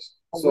wrestlers.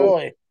 Oh, so,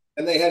 really?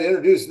 And they had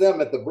introduced them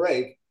at the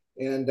break,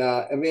 and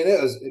I mean it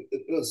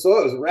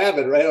was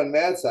rabid right on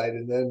that side,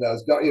 and then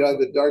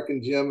the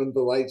darkened gym and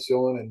the lights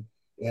showing,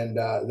 and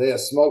they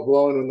had smoke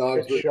blowing when the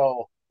Augsburg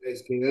show.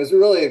 Came. It was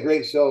really a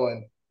great show,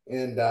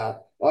 and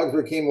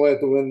Augsburg came away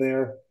with the win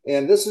there.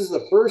 And this is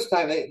the first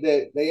time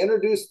they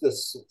introduced the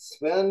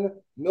Sven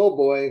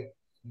Milboy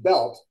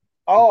belt.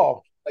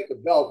 Oh, like a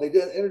belt. They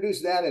did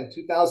introduce that in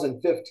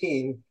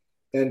 2015.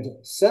 And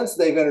since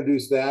they've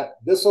introduced that,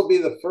 this will be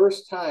the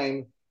first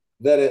time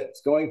that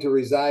it's going to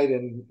reside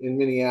in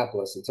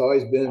Minneapolis. It's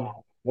always been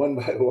won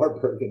by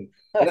Wartburg. And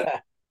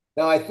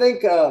now I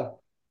think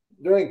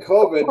during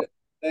COVID,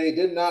 they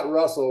did not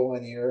wrestle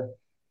one year.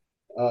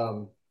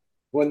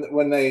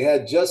 When they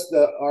had just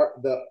the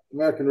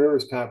American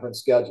Rivers Conference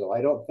schedule.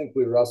 I don't think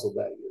we wrestled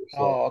that year.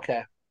 So,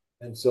 okay.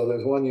 And so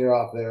there's 1 year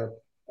off there.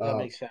 That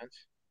makes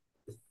sense.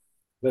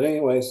 But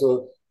anyway,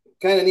 so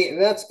kind of neat.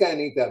 And that's kind of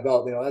neat, that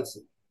belt. That's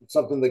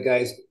something the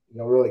guys,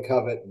 really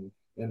covet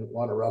and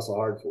want to wrestle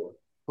hard for.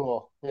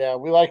 Cool. Yeah,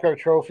 we like our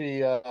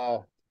trophy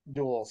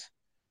duels.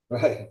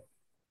 Right.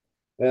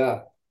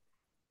 Yeah.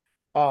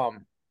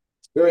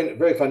 Very,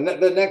 very fun.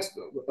 The next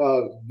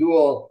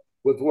duel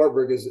with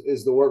Wartburg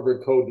is the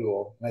Wartburg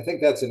co-duel. And I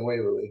think that's in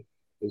Waverly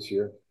this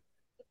year.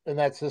 And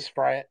that's this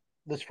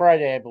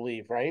Friday, I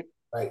believe, right?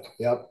 Right.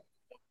 Yep.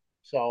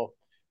 So,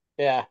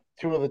 yeah,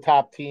 two of the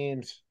top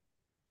teams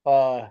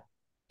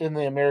in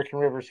the American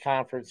Rivers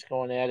Conference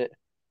going at it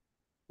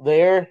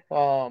there.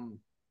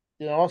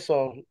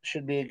 So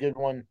should be a good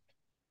one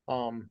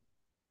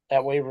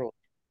at Waverly.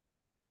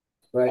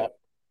 Right.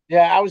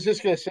 Yeah, I was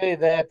just gonna say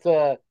that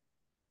the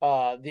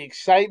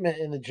excitement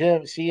in the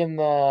gym, seeing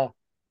the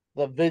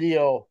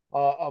video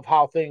of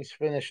how things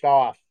finished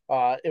off.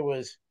 It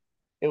was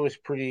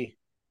pretty.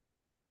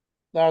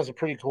 That was a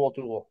pretty cool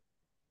duel.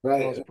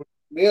 Right.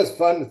 It was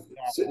fun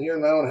sitting here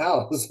in my own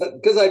house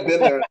because I've been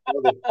there.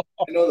 I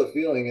know the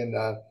feeling, and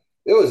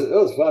it was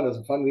fun. It was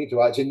a fun meet to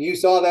watch. And you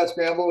saw that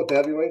scramble with the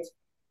heavyweights?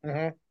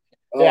 Mm-hmm.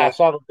 Oh, yeah, I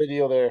saw the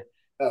video there.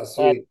 That was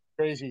sweet.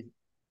 Crazy.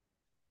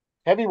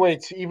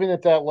 Heavyweights, even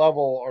at that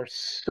level, are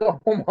so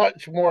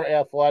much more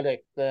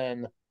athletic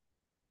than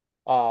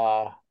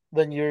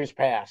years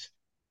past.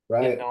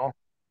 Right.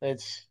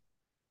 It's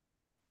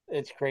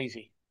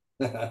crazy.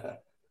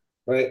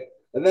 Right.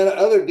 And then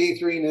other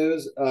D3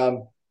 news,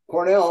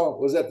 Cornell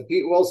was at the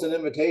Pete Wilson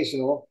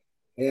Invitational,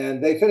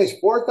 and they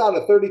finished 4th out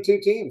of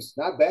 32 teams.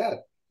 Not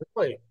bad.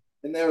 Really?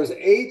 And there was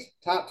 8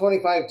 top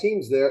 25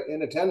 teams there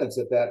in attendance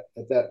at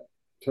that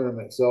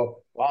tournament.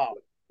 So wow.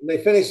 They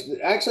finished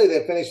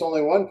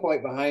only 1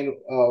 point behind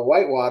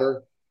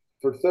Whitewater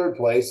for 3rd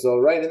place. So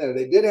right in there,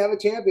 they did have a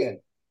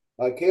champion.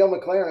 Cale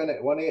McLaren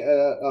went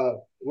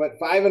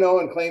 5-0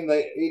 and claimed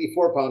the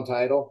 84-pound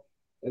title.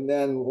 And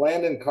then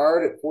Landon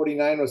Card at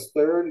 49 was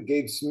 3rd.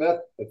 Gabe Smith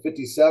at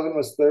 57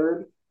 was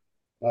 3rd.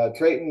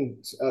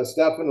 Trayton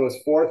Steffen was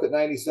 4th at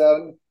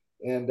 97.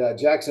 And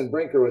Jackson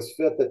Brinker was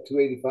 5th at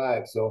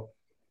 285. So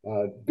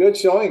good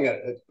showing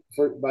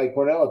by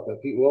Cornell at the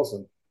Pete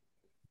Wilson.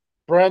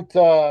 Brent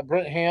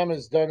Ham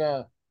has done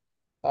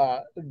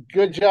a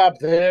good job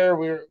there.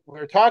 We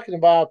were talking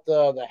about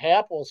the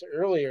Happels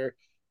earlier.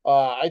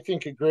 I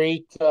think a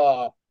great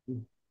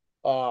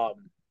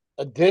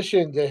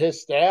addition to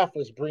his staff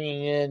was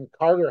bringing in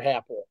Carter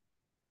Happel.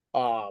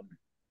 I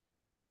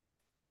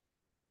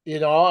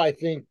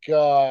think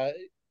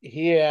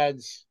he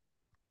adds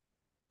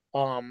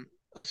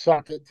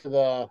something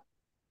to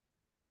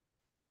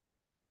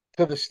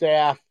the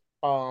staff,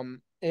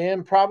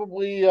 and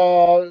probably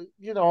a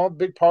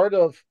big part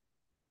of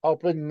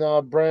helping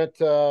Brent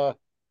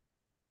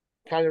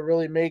kind of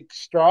really make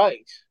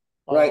strides.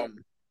 Right.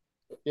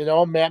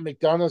 Matt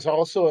McDonough's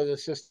also an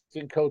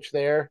assistant coach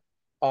there.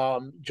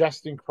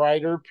 Justin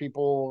Kreider,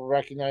 people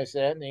recognize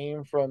that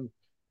name from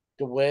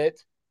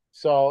DeWitt.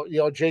 So,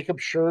 Jacob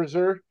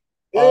Scherzer,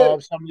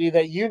 somebody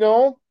that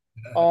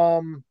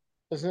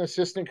as an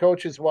assistant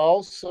coach as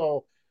well.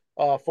 So,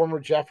 former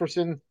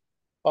Jefferson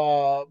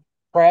uh,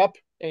 prep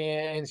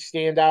and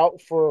stand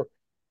out for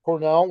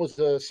Cornell. Was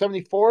a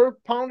 74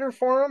 pounder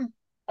for him,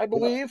 I Yeah.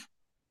 believe.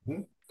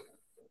 Mhm.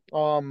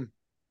 Um,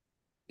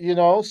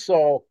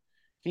 so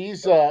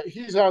he's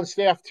on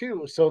staff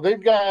too. So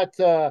they've got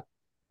a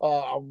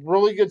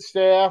really good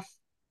staff.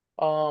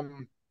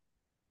 Um,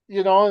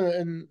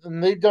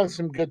 and they've done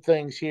some good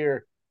things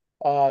here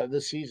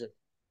this season.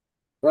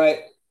 Right.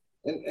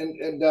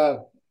 And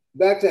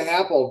back to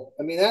Happel.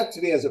 I mean, that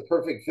to me is a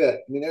perfect fit.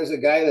 I mean, there's a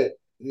guy that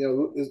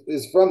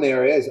is from the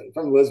area, is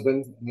from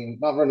Lisbon. I mean,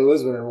 Mount Vernon and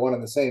Lisbon are one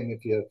and the same.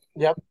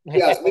 Yep. If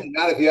you ask me,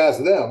 not if you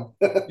ask them.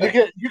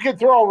 You could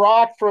throw a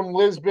rock from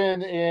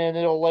Lisbon and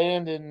it'll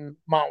land in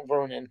Mount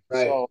Vernon.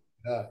 Right. So,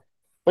 Yeah.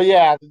 but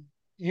yeah,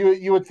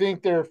 you would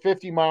think they're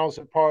 50 miles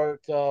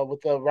apart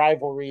with the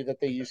rivalry that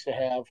they used to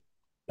have,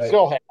 Right.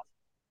 still have.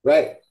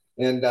 Right.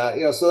 And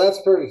so that's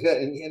perfect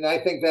fit. And I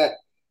think that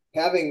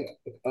having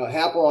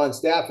Happel on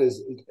staff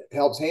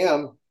helps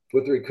him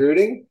with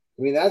recruiting.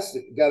 I mean, that's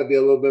got to be a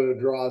little bit of a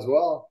draw as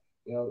well.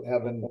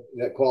 Having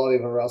that quality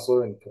of a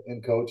wrestler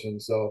and coach.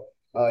 And so,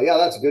 yeah,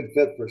 that's a good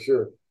fit for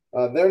sure.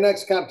 Their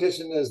next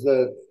competition is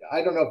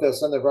I don't know if they'll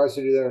send their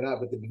varsity there or not,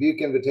 but the Dubuque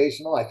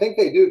Invitational. I think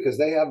they do because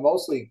they have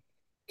mostly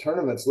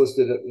tournaments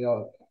listed at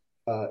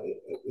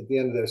at the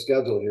end of their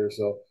schedule here.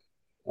 So,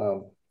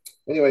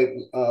 anyway,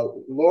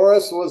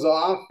 Loris was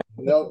off.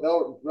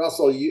 They'll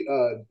wrestle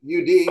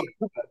UD,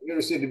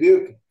 University of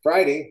Dubuque,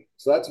 Friday.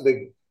 So that's a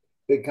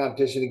big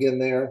competition again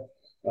there.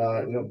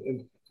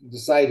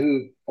 Decide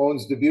who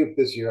owns Dubuque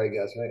this year, I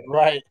guess, right?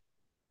 Right.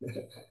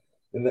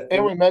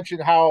 And we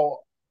mentioned how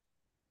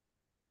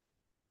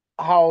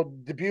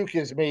Dubuque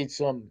has made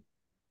some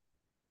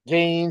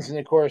gains, and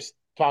of course,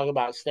 talk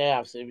about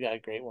staffs. They've got a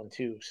great one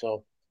too.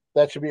 So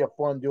that should be a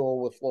fun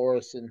duel with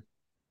Loris and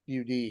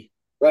UD.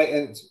 Right,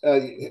 and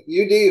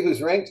UD,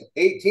 who's ranked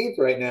 18th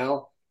right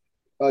now,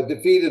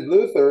 defeated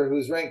Luther,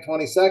 who's ranked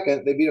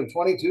 22nd. They beat them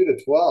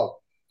 22-12,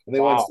 and they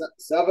won Wow.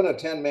 7 of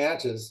 10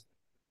 matches.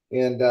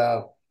 And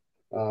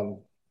um,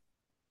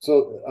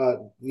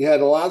 you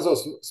had Alonzo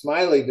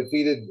Smiley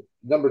defeated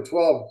number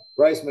 12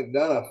 Bryce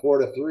McDonough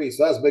 4-3.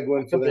 So that's a big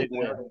win That's a for them big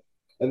there. win.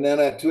 And then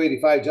at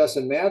 285,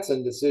 Justin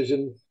Matson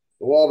decision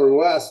Walter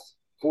West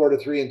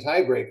 4-3 in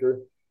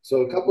tiebreaker.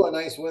 So a couple of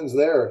nice wins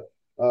there.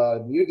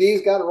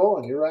 UD's got it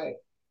rolling. You're right.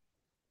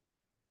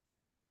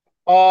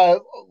 Uh,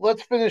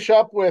 let's finish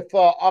up with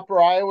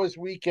Upper Iowa's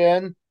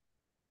weekend.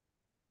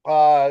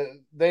 Uh,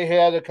 they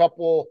had a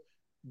couple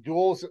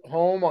duels at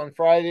home on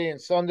Friday and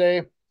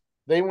Sunday.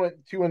 They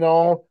went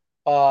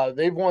 2-0.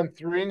 They've won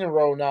three in a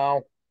row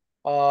now,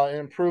 and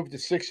improved to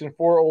 6-4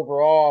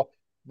 overall.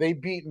 They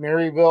beat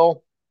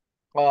Maryville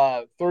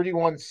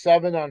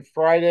 31-7 on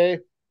Friday.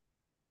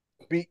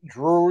 Beat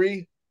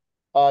Drury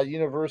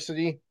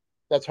University.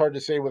 That's hard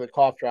to say with a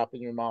cough drop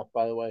in your mouth,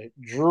 by the way.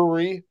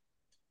 Drury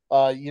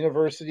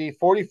University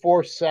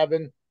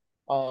 44-7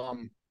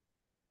 um,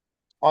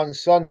 on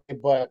Sunday.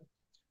 But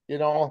you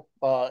know,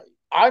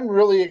 I'm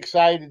really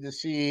excited to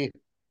see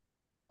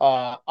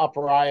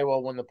Upper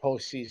Iowa when the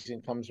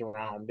postseason comes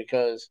around,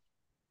 because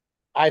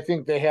I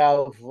think they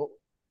have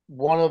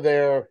one of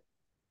their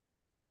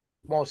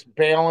most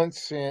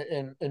balanced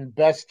and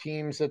best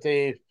teams uh,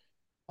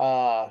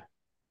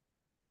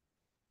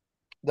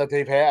 that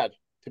they've had.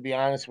 To be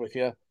honest with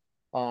you,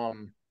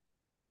 um,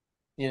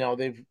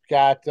 they've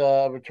got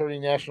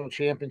returning national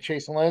champion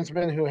Chase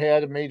Lensman, who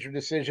had a major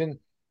decision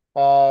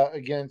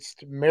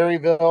against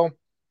Maryville.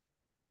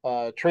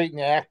 Trayton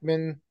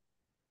Ackman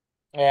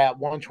at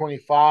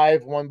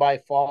 125, won by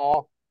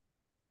fall.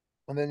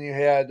 And then you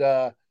had,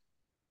 uh,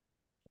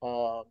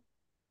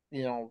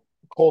 you know,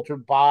 Coulter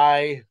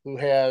By, who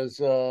has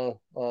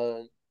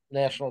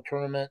national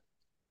tournament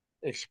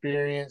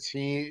experience.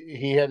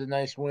 He had a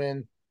nice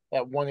win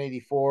at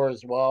 184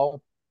 as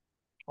well.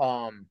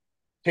 Um,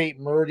 Tate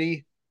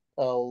Murdy,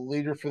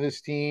 leader for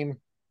this team.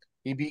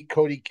 He beat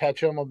Cody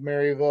Ketchum of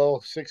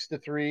Maryville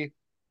 6-3.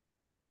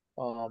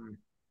 Um,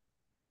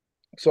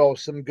 so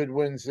some good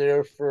wins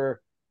there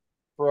for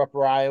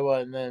Upper Iowa,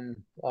 and then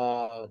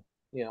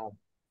you know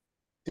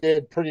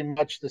did pretty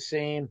much the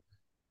same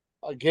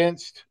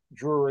against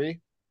Drury.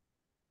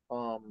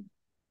 Um,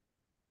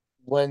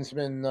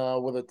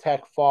 Lensman with a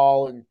tech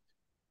fall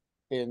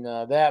in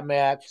that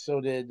match.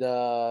 So did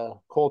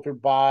Coulter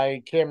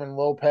By. Cameron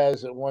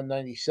Lopez at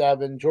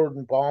 197.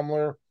 Jordan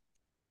Baumler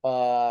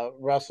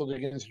wrestled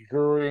against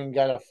Drury and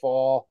got a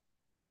fall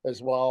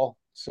as well.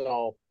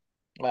 So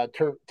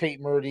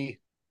Tate Murdy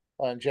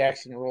and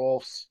Jackson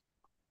Rolfs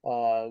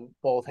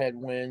both had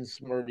wins.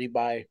 Murdy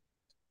by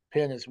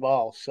pin as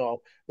well.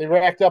 So they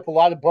racked up a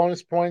lot of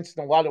bonus points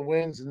and a lot of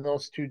wins in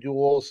those two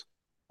duels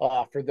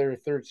for their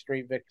third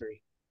straight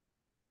victory.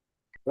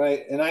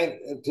 Right.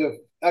 And to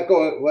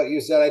echo what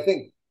you said, I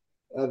think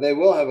they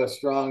will have a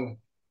strong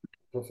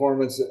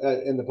performance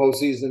in the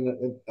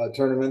postseason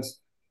tournaments.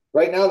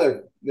 Right now,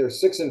 they're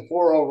 6-4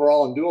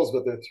 overall in duels,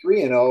 but they're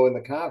 3-0 in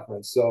the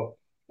conference. So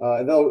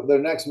their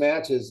next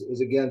match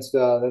is against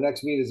their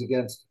next meet is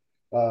against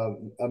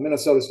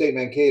Minnesota State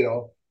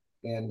Mankato,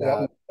 and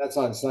Yep. that's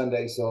on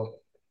Sunday. So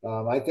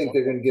I think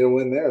they're going to get a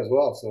win there as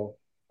well. So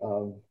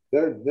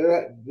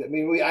they're. I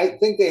mean, I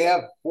think they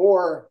have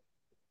four,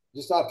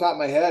 just off the top of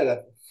my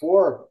head,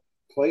 four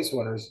place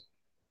winners,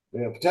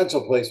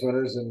 potential place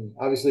winners, and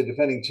obviously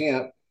defending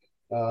champ.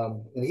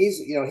 And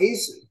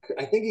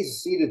I think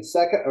he's seated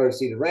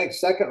ranked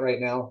second right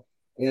now.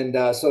 And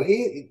so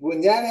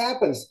when that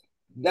happens,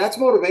 that's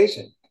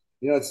motivation.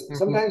 It's Mhm.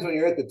 sometimes when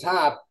you're at the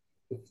top,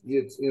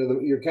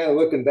 you're kind of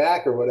looking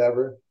back or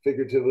whatever,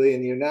 figuratively,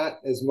 and you're not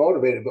as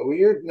motivated. But when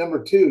you're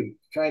number two,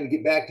 trying to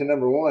get back to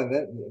number one,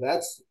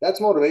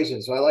 that's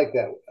motivation. So I like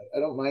that. I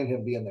don't mind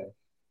him being there.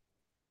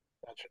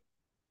 Gotcha.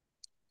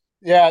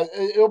 Yeah,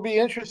 it'll be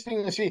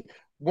interesting to see.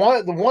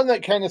 The one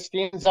that kind of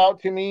stands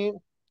out to me,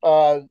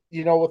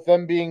 with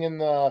them being in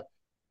the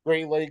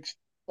Great Lakes,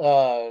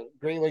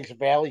 Great Lakes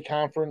Valley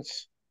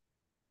Conference,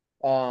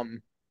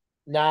 um,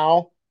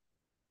 now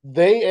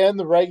they end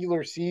the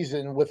regular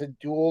season with a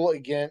duel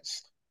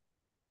against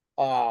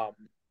um,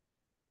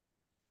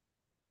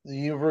 the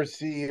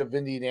University of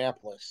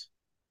Indianapolis.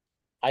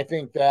 I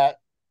think that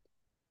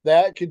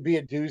could be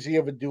a doozy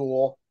of a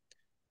duel,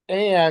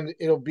 and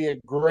it'll be a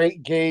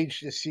great gauge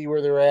to see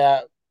where they're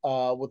at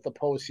with the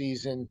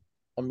postseason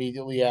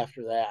immediately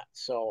after that.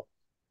 So,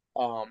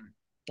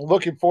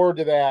 looking forward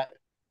to that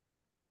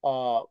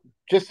uh,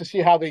 just to see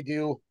how they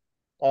do.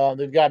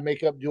 They've got a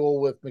makeup duel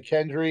with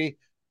McKendree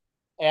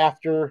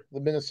after the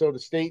Minnesota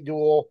State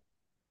duel,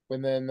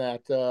 and then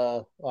that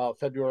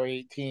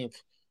February 18th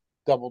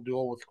double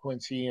duel with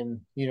Quincy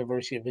and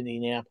University of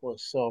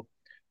Indianapolis. So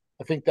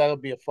I think that'll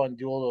be a fun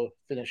duel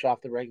to finish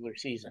off the regular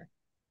season.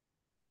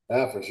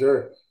 Yeah, for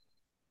sure.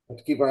 Have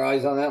to keep our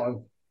eyes on that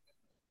one.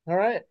 All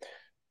right.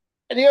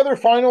 Any other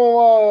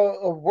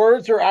final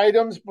words or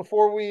items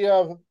before we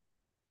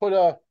put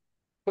a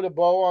put a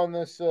bow on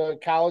this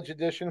college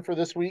edition for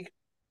this week?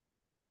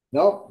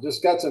 Nope,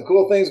 just got some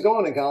cool things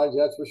going in college,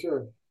 that's for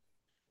sure.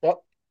 Yep.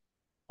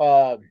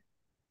 Uh,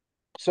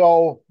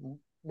 so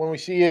when we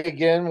see you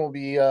again, we'll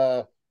be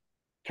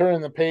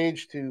turning the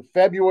page to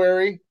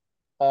February,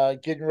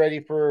 getting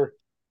ready for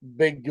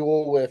big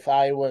duel with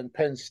Iowa and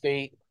Penn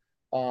State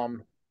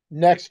um,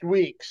 next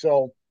week.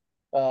 So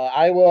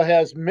Iowa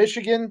has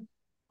Michigan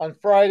on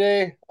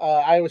Friday.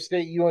 Iowa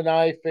State, you and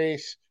I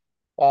face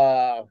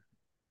uh,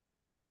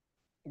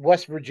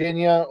 West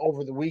Virginia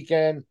over the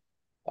weekend.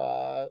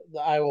 The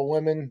Iowa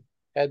women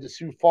had the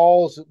Sioux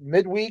Falls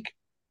midweek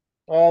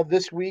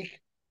this week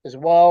as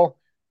well.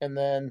 And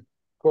then,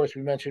 of course,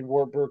 we mentioned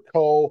Wartburg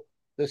Co.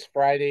 this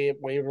Friday at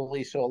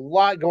Waverly. So a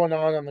lot going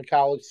on the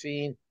college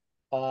scene.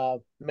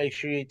 Make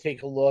sure you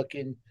take a look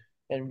and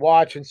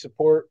watch and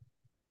support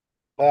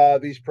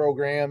these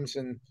programs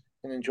and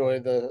enjoy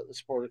the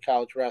sport of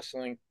college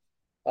wrestling.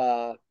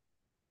 Uh,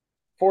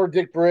 for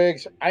Dick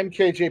Briggs, I'm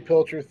KJ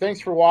Pilcher.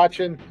 Thanks for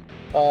watching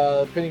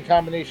Pinning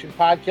Combination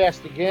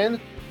Podcast again.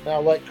 And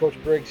I'll let Coach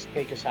Briggs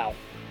take us out.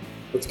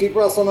 Let's keep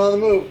wrestling on the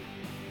move.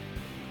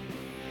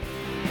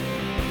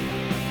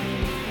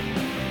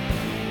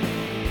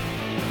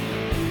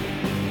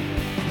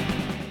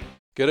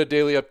 Get a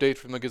daily update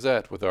from the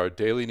Gazette with our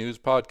daily news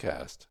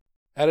podcast.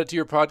 Add it to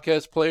your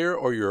podcast player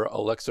or your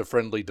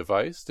Alexa-friendly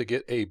device to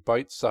get a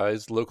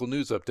bite-sized local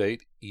news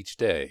update each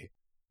day.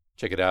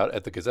 Check it out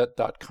at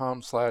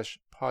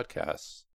thegazette.com/podcasts.